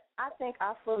know what? I think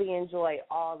I fully enjoy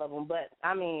all of them. But,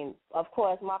 I mean, of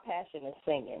course, my passion is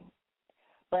singing.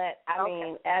 But, I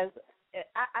mean, I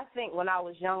think when I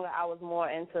was younger, I was more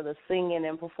into the singing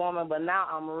and performing. But now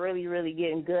I'm really, really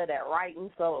getting good at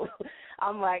writing. So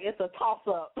I'm like, it's a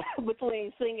toss-up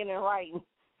between singing and writing.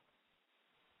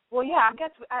 Well, yeah, I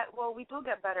guess, we do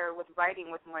get better with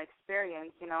writing with more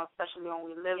experience, especially when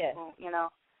we live,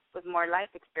 with more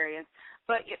life experience.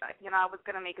 But, I was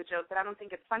going to make a joke, but I don't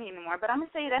think it's funny anymore, but I'm going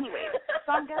to say it anyway.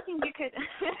 So I'm guessing you could,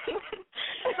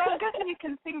 you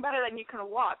can sing better than you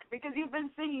can walk, because you've been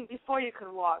singing before you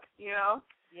could walk, Yes,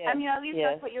 I mean, at least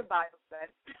that's what your bio said.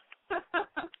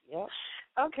 Yep.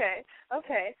 Okay.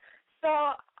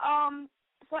 So,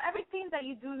 so everything that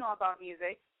you do know about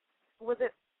music, was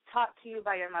it taught to you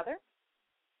by your mother?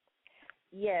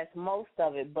 Yes, most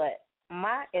of it, but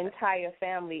my entire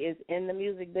family is in the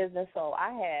music business, so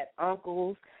I had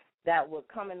uncles that would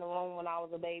come in the room when I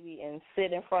was a baby and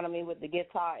sit in front of me with the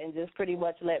guitar and just pretty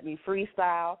much let me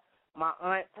freestyle. My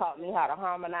aunt taught me how to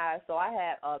harmonize, so I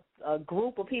had a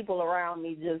group of people around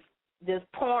me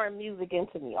just pouring music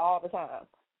into me all the time.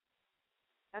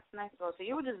 That's nice, though. So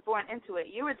you were just born into it.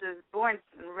 You were just born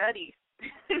ready.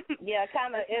 Yeah,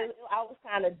 I was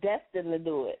kind of destined to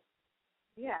do it.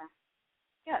 Yeah.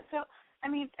 So, I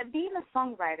mean, being a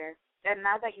songwriter, and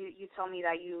now that you told me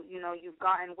that you've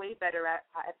gotten way better at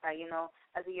that,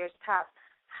 as the years pass,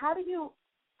 how do you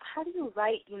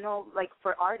write, like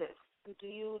for artists? Do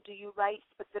you write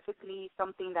specifically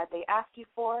something that they ask you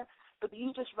for, or do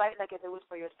you just write like if it was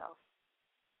for yourself?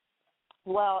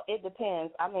 Well, it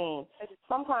depends. I mean,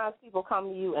 sometimes people come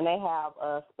to you and they have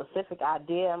a specific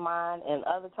idea in mind, and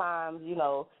other times, you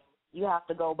have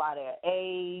to go by their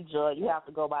age or you have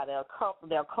to go by their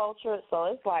culture. So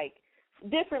it's like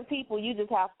different people. You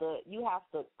have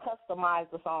to customize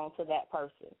the song to that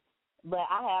person. But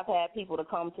I have had people to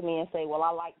come to me and say, well, I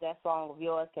like that song of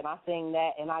yours. Can I sing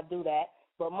that? And I do that.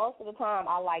 But most of the time,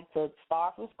 I like to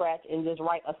start from scratch and just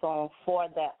write a song for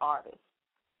that artist.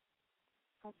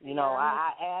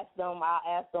 I ask them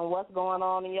what's going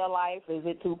on in your life. Is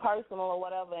it too personal or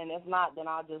whatever? And if not, then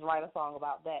I'll just write a song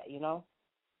about that,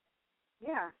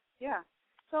 Yeah.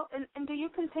 So, and do you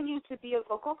continue to be a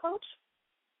vocal coach?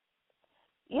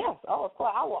 Yes. Oh, of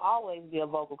course. I will always be a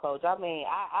vocal coach. I mean,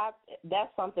 I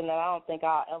that's something that I don't think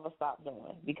I'll ever stop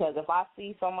doing, because if I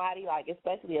see somebody, like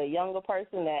especially a younger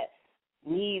person that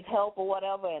needs help or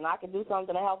whatever, and I can do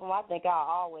something to help them, I think I'll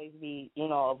always be,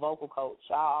 a vocal coach.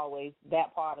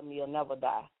 That part of me will never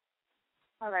die.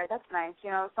 All right, that's nice.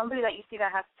 Somebody that you see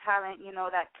that has talent,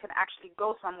 that can actually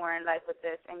go somewhere in life with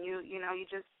this, and you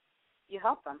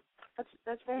help them.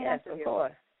 That's very nice of you. Yes, of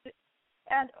course.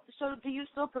 And so do you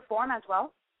still perform as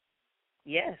well?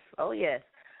 Yes. Oh, yes.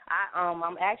 I'm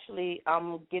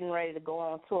getting ready to go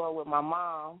on tour with my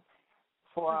mom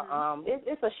for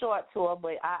it's a short tour,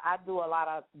 but I do a lot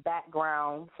of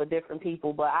background for different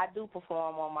people, but I do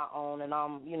perform on my own, and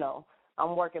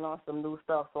I'm working on some new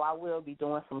stuff, so I will be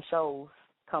doing some shows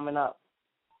coming up.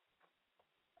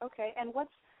 Okay, and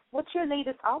what's your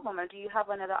latest album, or do you have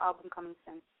another album coming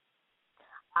soon?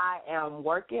 I am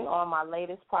working on my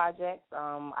latest project.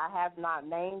 I have not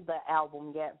named the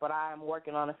album yet, but I am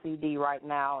working on a CD right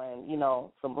now, and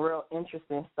some real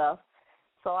interesting stuff.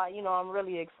 So I'm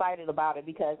really excited about it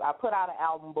because I put out an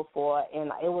album before,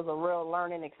 and it was a real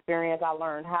learning experience. I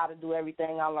learned how to do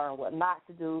everything. I learned what not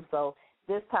to do. So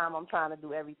this time I'm trying to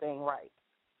do everything right.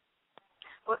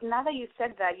 Well, now that you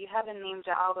said that, you haven't named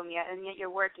your album yet, and yet you're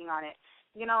working on it.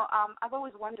 I've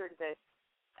always wondered this.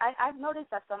 I've noticed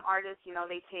that some artists,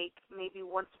 they take maybe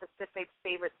one specific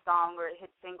favorite song or a hit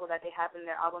single that they have in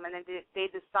their album, and then they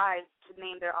decide to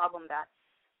name their album that.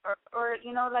 Or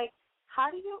how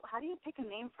do you pick a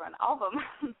name for an album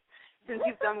since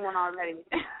you've done one already?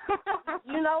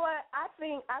 You know what? I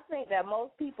think that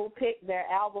most people pick their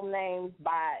album names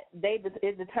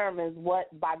it determines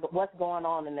what's going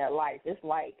on in their life. It's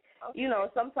like,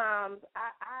 sometimes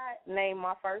I named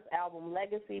my first album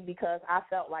Legacy because I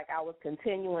felt like I was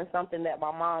continuing something that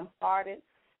my mom started,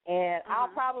 and I'll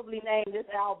probably name this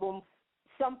album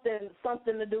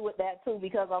something to do with that too,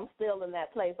 because I'm still in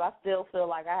that place. I still feel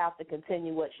like I have to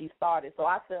continue what she started. So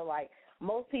I feel like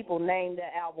most people name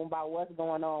their album by what's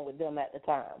going on with them at the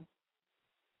time.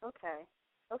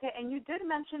 Okay, and you did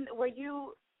mention,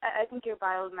 I think your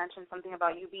bio mentioned something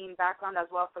about you being background as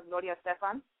well for Gloria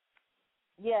Estefan.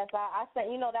 Yes, I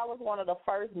sang, that was one of the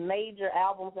first major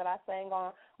albums that I sang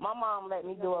on. My mom let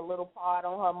me do a little part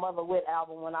on her Mother Wit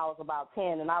album when I was about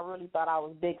 10, and I really thought I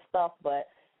was big stuff, but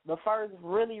the first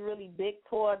really, really big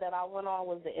tour that I went on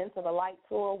was the Into the Light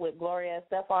tour with Gloria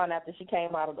Estefan after she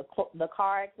came out of the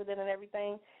car accident and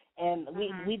everything. And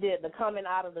we did the Coming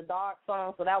Out of the Dark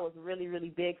song, so that was really, really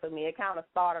big for me. It kind of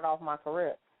started off my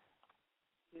career.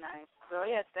 Nice.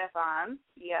 Gloria Estefan,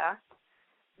 yeah.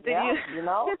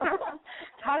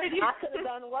 How did you? I could have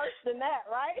done worse than that,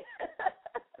 right?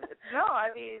 No,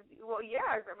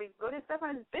 Gloria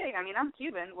Estefan is big. I'm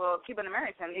Cuban, Cuban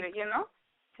American,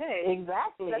 Hey.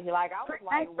 Exactly. I was like, wow,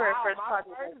 my first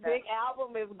big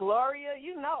album is Gloria.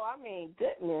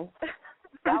 Goodness.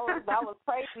 That was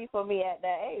crazy for me at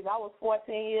that age. I was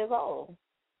 14 years old.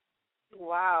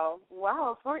 Wow,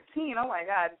 14. Oh, my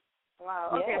God. Wow.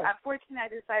 Okay, yeah. At 14, I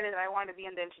decided I wanted to be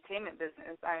in the entertainment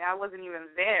business. I wasn't even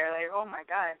there. Oh, my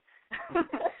God.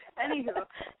 Anywho,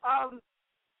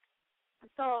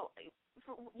 so,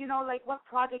 what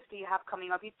projects do you have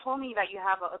coming up? You told me that you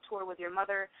have a tour with your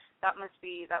mother. That must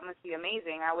be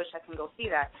amazing. I wish I can go see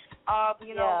that.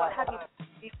 What have you done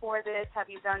before this? Have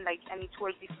you done any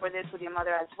tours before this with your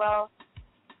mother as well?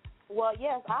 Well,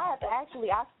 yes, I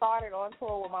started on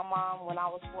tour with my mom when I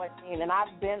was 14, and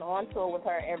I've been on tour with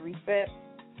her every fifth.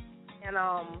 And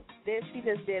she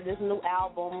just did this new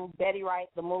album, Betty Wright,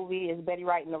 the movie, is Betty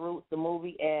Wright and the Roots, the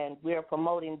movie, and we're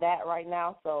promoting that right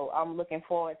now. So I'm looking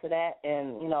forward to that,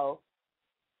 and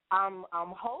I'm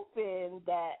hoping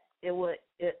that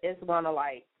it's gonna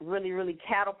really, really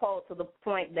catapult to the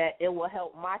point that it will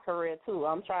help my career too.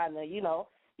 I'm trying to, you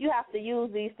have to use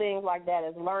these things like that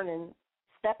as learning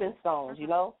stepping stones,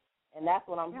 and that's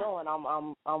what I'm doing.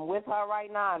 I'm with her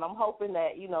right now, and I'm hoping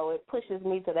that it pushes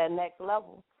me to that next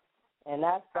level. And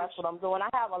that's what I'm doing. I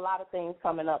have a lot of things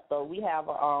coming up, though. We have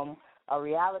a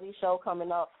reality show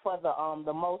coming up for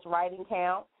the Most Writing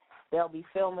Camp. They'll be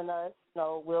filming us.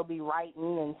 We'll be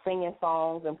writing and singing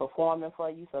songs and performing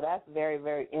for you. So that's very,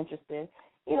 very interesting.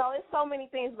 There's so many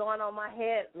things going on in my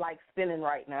head, spinning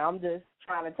right now. I'm just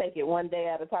trying to take it one day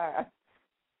at a time.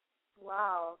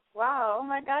 Wow. Oh,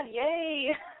 my God.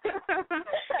 Yay.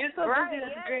 You're so busy.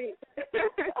 That's great.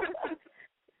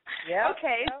 Yeah.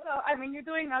 Okay, so you're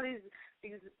doing all these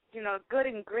good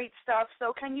and great stuff.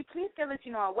 So can you please give us a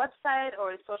website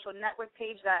or a social network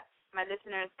page that my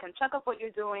listeners can check up what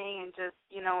you're doing and just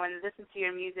and listen to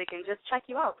your music and just check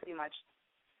you out pretty much?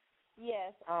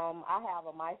 Yes, I have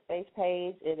a MySpace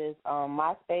page. It is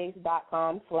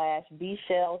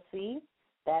myspace.com/BShellC.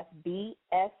 That's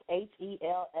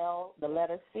BSHELL, the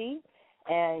letter C.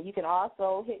 And you can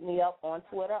also hit me up on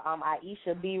Twitter. I'm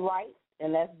Aisha B. Wright.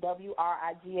 And that's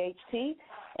WRIGHT,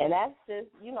 and that's just,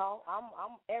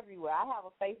 I'm everywhere. I have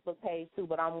a Facebook page too,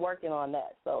 but I'm working on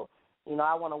that. So,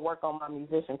 I want to work on my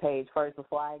musician page first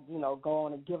before I, go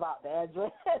on and give out the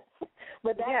address.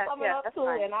 But that's coming up too,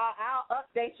 fine. And I'll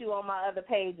update you on my other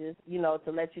pages,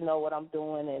 to let you know what I'm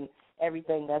doing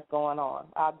everything that's going on.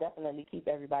 I'll definitely keep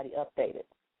everybody updated.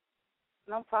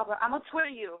 No problem. I'm gonna Twitter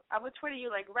you.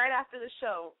 Like right after the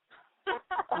show.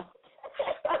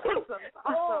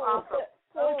 Awesome.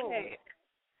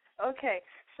 Okay.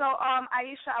 So,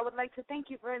 Aisha, I would like to thank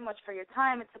you very much for your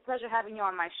time. It's a pleasure having you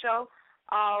on my show.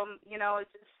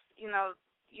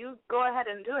 You go ahead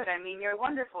and do it. I mean, you're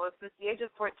wonderful. Since the age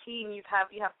of 14, you have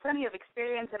plenty of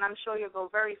experience, and I'm sure you'll go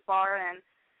very far. And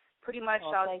pretty much,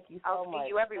 thank you so I'll much. see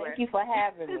you everywhere. Thank you for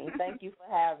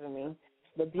having me.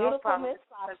 The beautiful Miss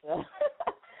Sasha.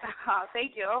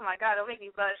 Thank you. Oh my God, it'll make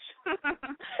me blush.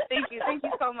 Thank you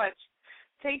so much.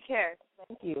 Take care.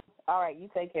 Thank you. All right, you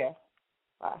take care.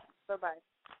 Bye. Bye-bye.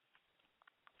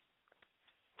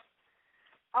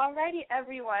 Alrighty,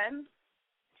 everyone.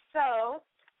 So,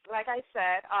 like I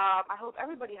said, I hope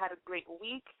everybody had a great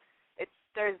week. It's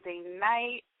Thursday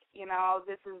night.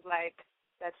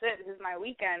 That's it. This is my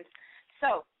weekend.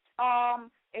 So,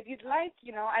 if you'd like,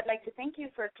 I'd like to thank you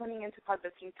for tuning into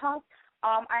Positive Teen Talk.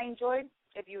 I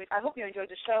hope you enjoyed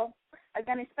the show.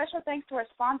 Again, a special thanks to our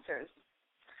sponsors.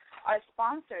 Our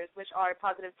sponsors, which are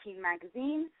Positive Teen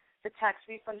Magazine, The Tax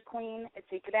Refund Queen,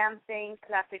 It's a Glam Thing,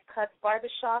 Classic Cuts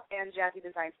Barbershop, and Jazzy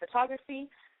Designs Photography.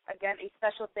 Again, a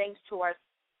special thanks to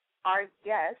our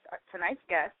guests, tonight's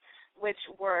guests, which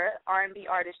were R&B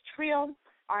artist Trio,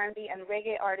 R&B and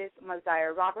reggae artist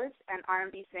Messiah Roberts, and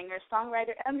R&B singer,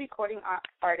 songwriter, and recording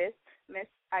artist Miss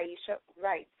Aisha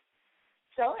Wright.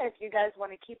 So if you guys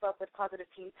want to keep up with Positive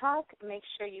Teen Talk, make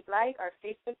sure you like our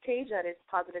Facebook page, that is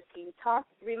Positive Teen Talk.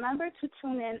 Remember to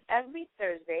tune in every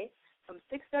Thursday from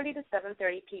 6:30 to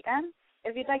 7:30 p.m.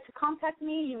 If you'd like to contact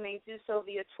me, you may do so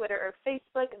via Twitter or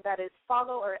Facebook, that is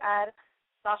follow or add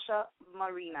Sasha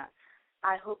Marina.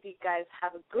 I hope you guys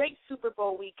have a great Super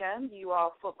Bowl weekend, you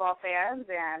all football fans,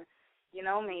 and,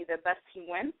 may the best team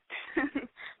win.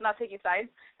 Not taking sides.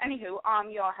 Anywho,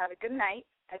 you all have a good night.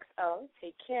 XO,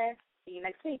 take care. See you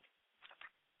next week.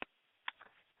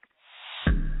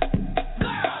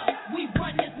 We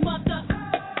run this mother,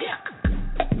 yeah.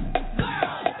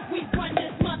 We run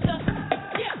this mother,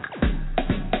 yeah.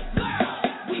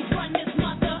 We run this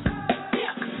mother,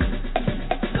 yeah.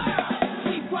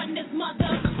 We run this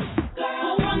mother. Who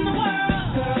run the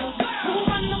world? Who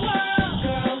run the world?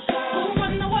 Who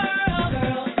run the world?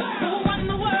 Who run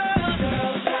the world?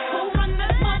 Who run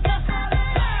this mother?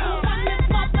 Who run this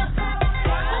mother?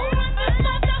 Who run this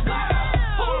mother?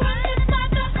 Who run this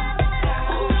mother?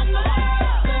 Who run the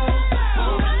world?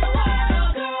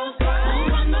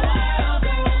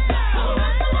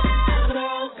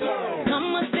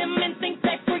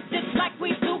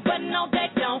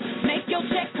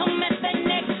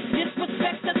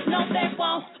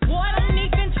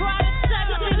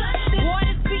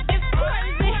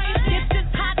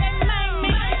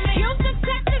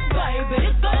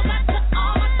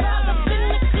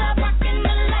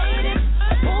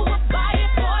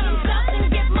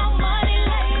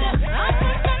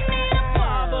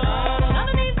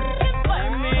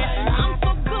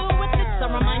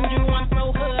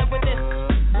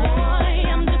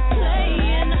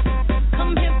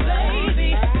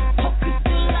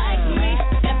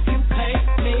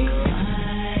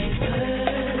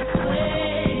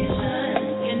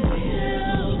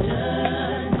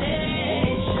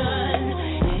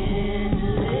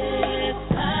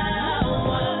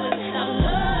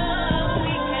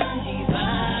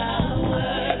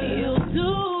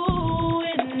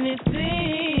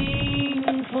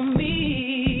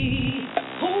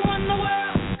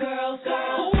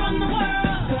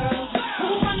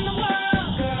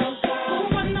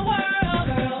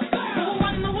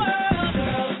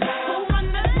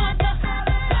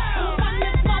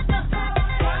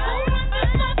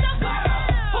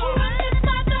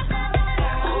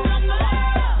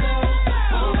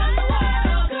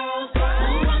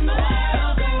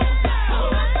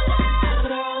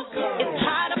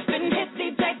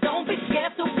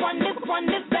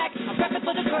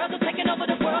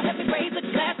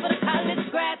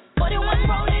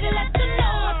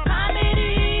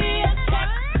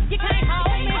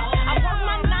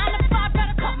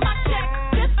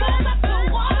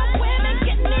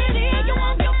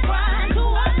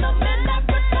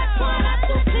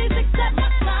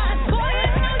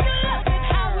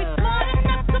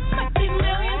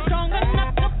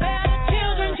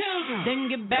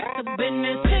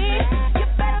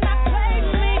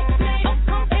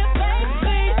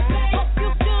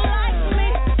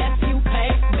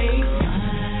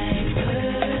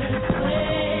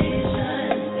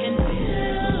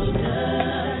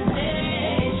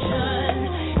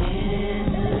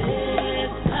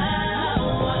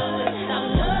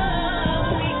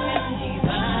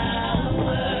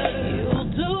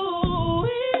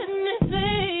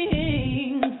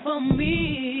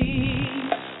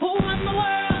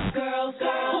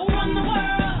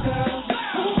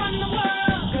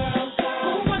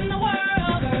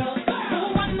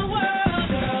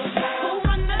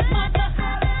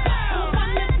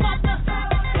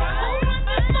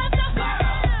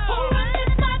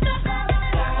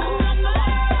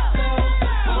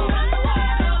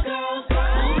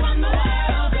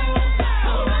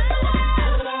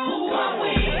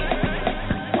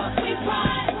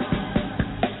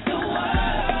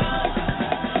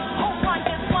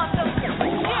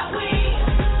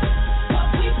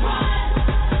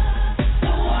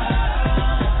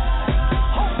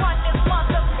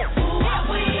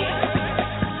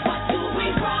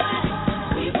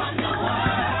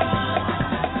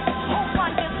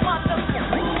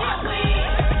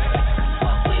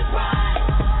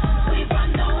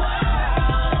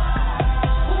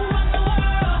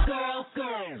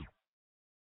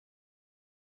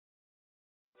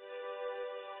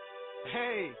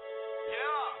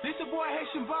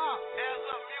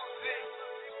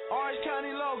 Orange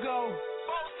County logo.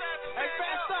 Hey,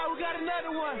 fast start, we got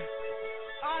another one.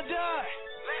 Undone.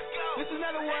 Let's go. This is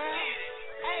another one.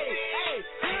 Hey,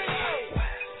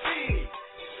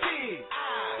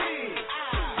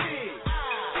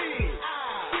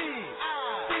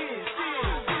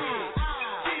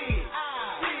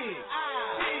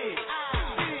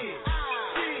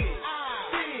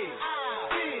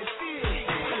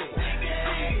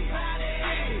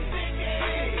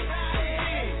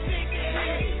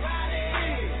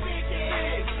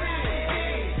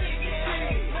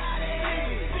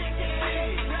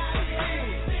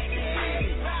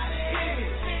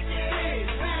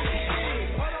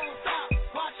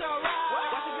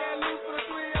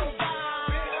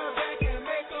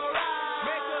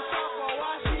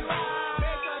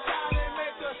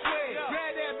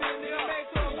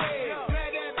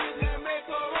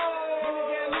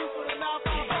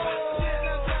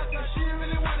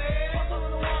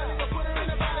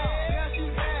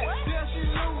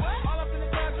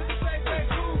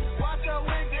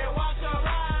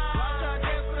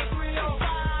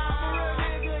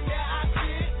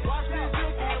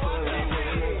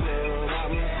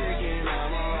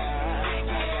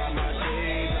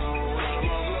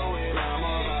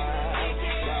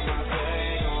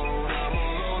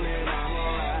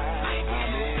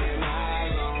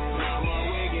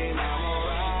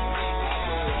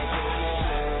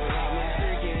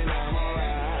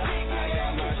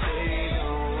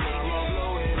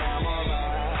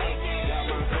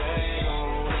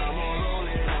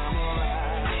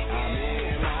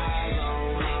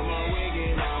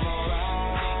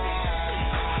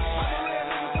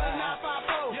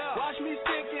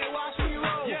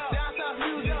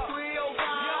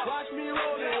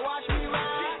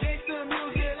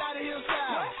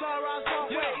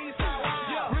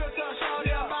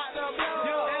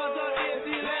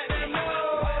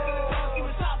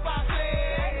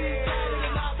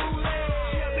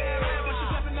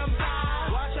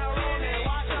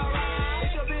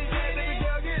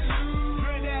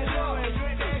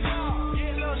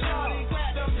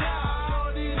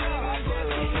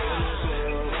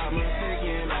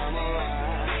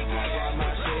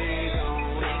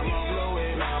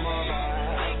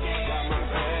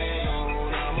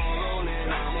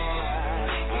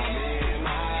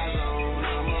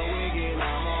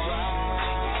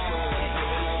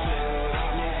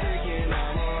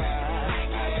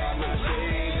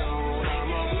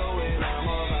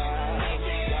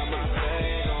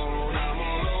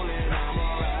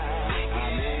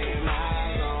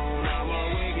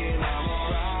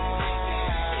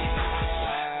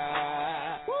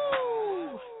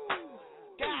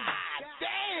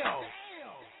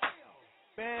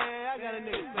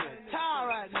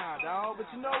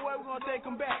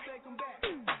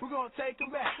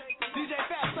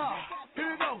 here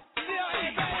we go.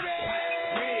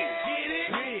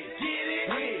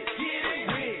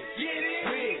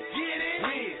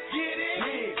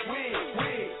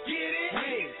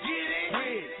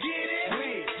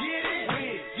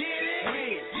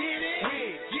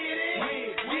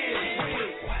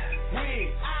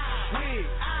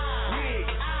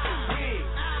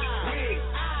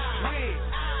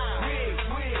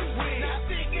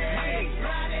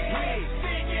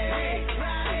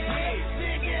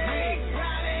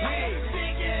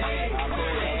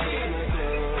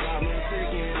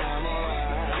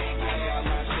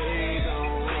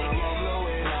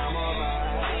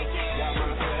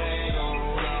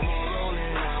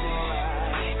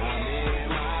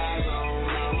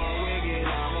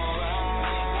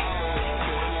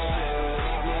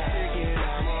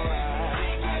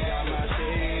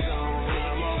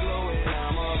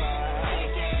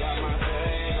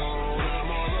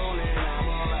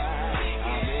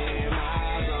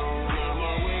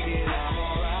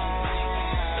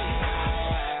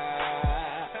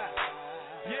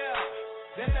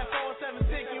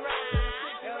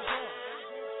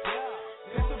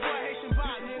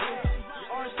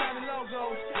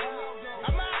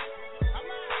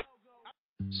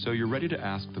 So you're ready to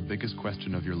ask the biggest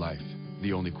question of your life,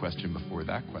 the only question before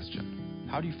that question.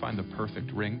 How do you find the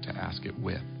perfect ring to ask it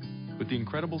with? With the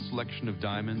incredible selection of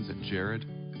diamonds at Jared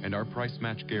and our price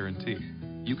match guarantee,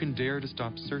 you can dare to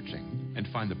stop searching and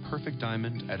find the perfect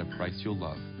diamond at a price you'll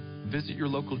love. Visit your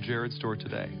local Jared store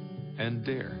today and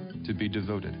dare to be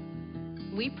devoted.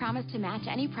 We promise to match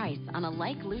any price on a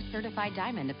like loose certified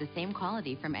diamond of the same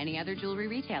quality from any other jewelry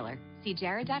retailer. See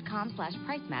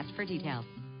jared.com/price match for details.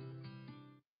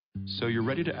 So you're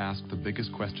ready to ask the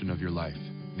biggest question of your life,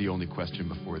 the only question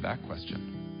before that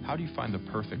question. How do you find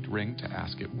the perfect ring to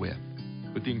ask it with?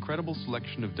 With the incredible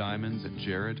selection of diamonds at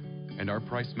Jared and our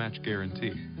price match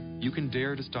guarantee, you can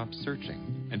dare to stop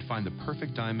searching and find the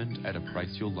perfect diamond at a price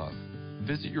you'll love.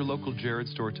 Visit your local Jared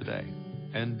store today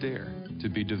and dare to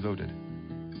be devoted.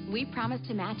 We promise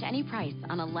to match any price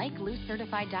on a like loose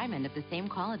certified diamond of the same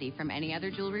quality from any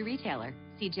other jewelry retailer.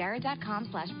 See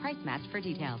jared.com/price match for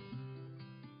details.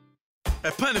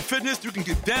 At Planet Fitness, you can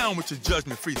get down with your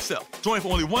judgment-free self. Join for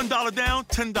only $1 down,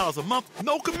 $10 a month,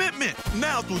 no commitment.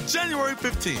 Now through January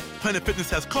 15th, Planet Fitness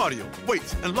has cardio,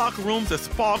 weights, and locker rooms that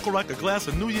sparkle like a glass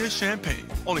of New Year's champagne.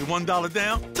 Only $1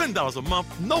 down, $10 a month,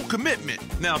 no commitment.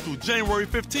 Now through January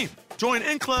 15th. Join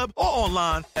in club or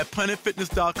online at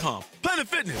planetfitness.com. Planet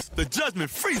Fitness, the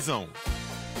judgment-free zone.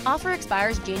 Offer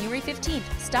expires January 15th.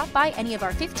 Stop by any of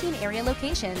our 15 area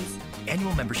locations.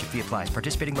 Annual membership fee applies.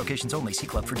 Participating locations only. See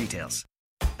club for details.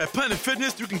 At Planet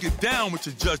Fitness, you can get down with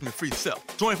your judgment-free self.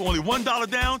 Join for only $1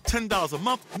 down, $10 a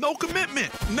month, no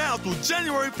commitment. Now through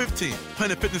January 15th,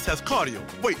 Planet Fitness has cardio,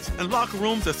 weights, and locker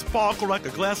rooms that sparkle like a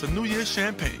glass of New Year's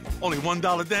champagne. Only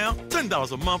 $1 down,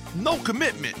 $10 a month, no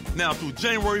commitment. Now through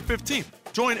January 15th.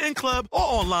 Join in club or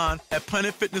online at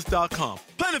planetfitness.com.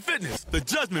 Planet Fitness, the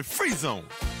judgment-free zone.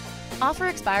 Offer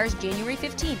expires January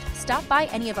 15th. Stop by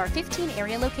any of our 15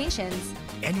 area locations.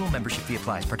 Annual membership fee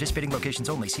applies. Participating locations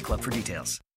only. See club for details.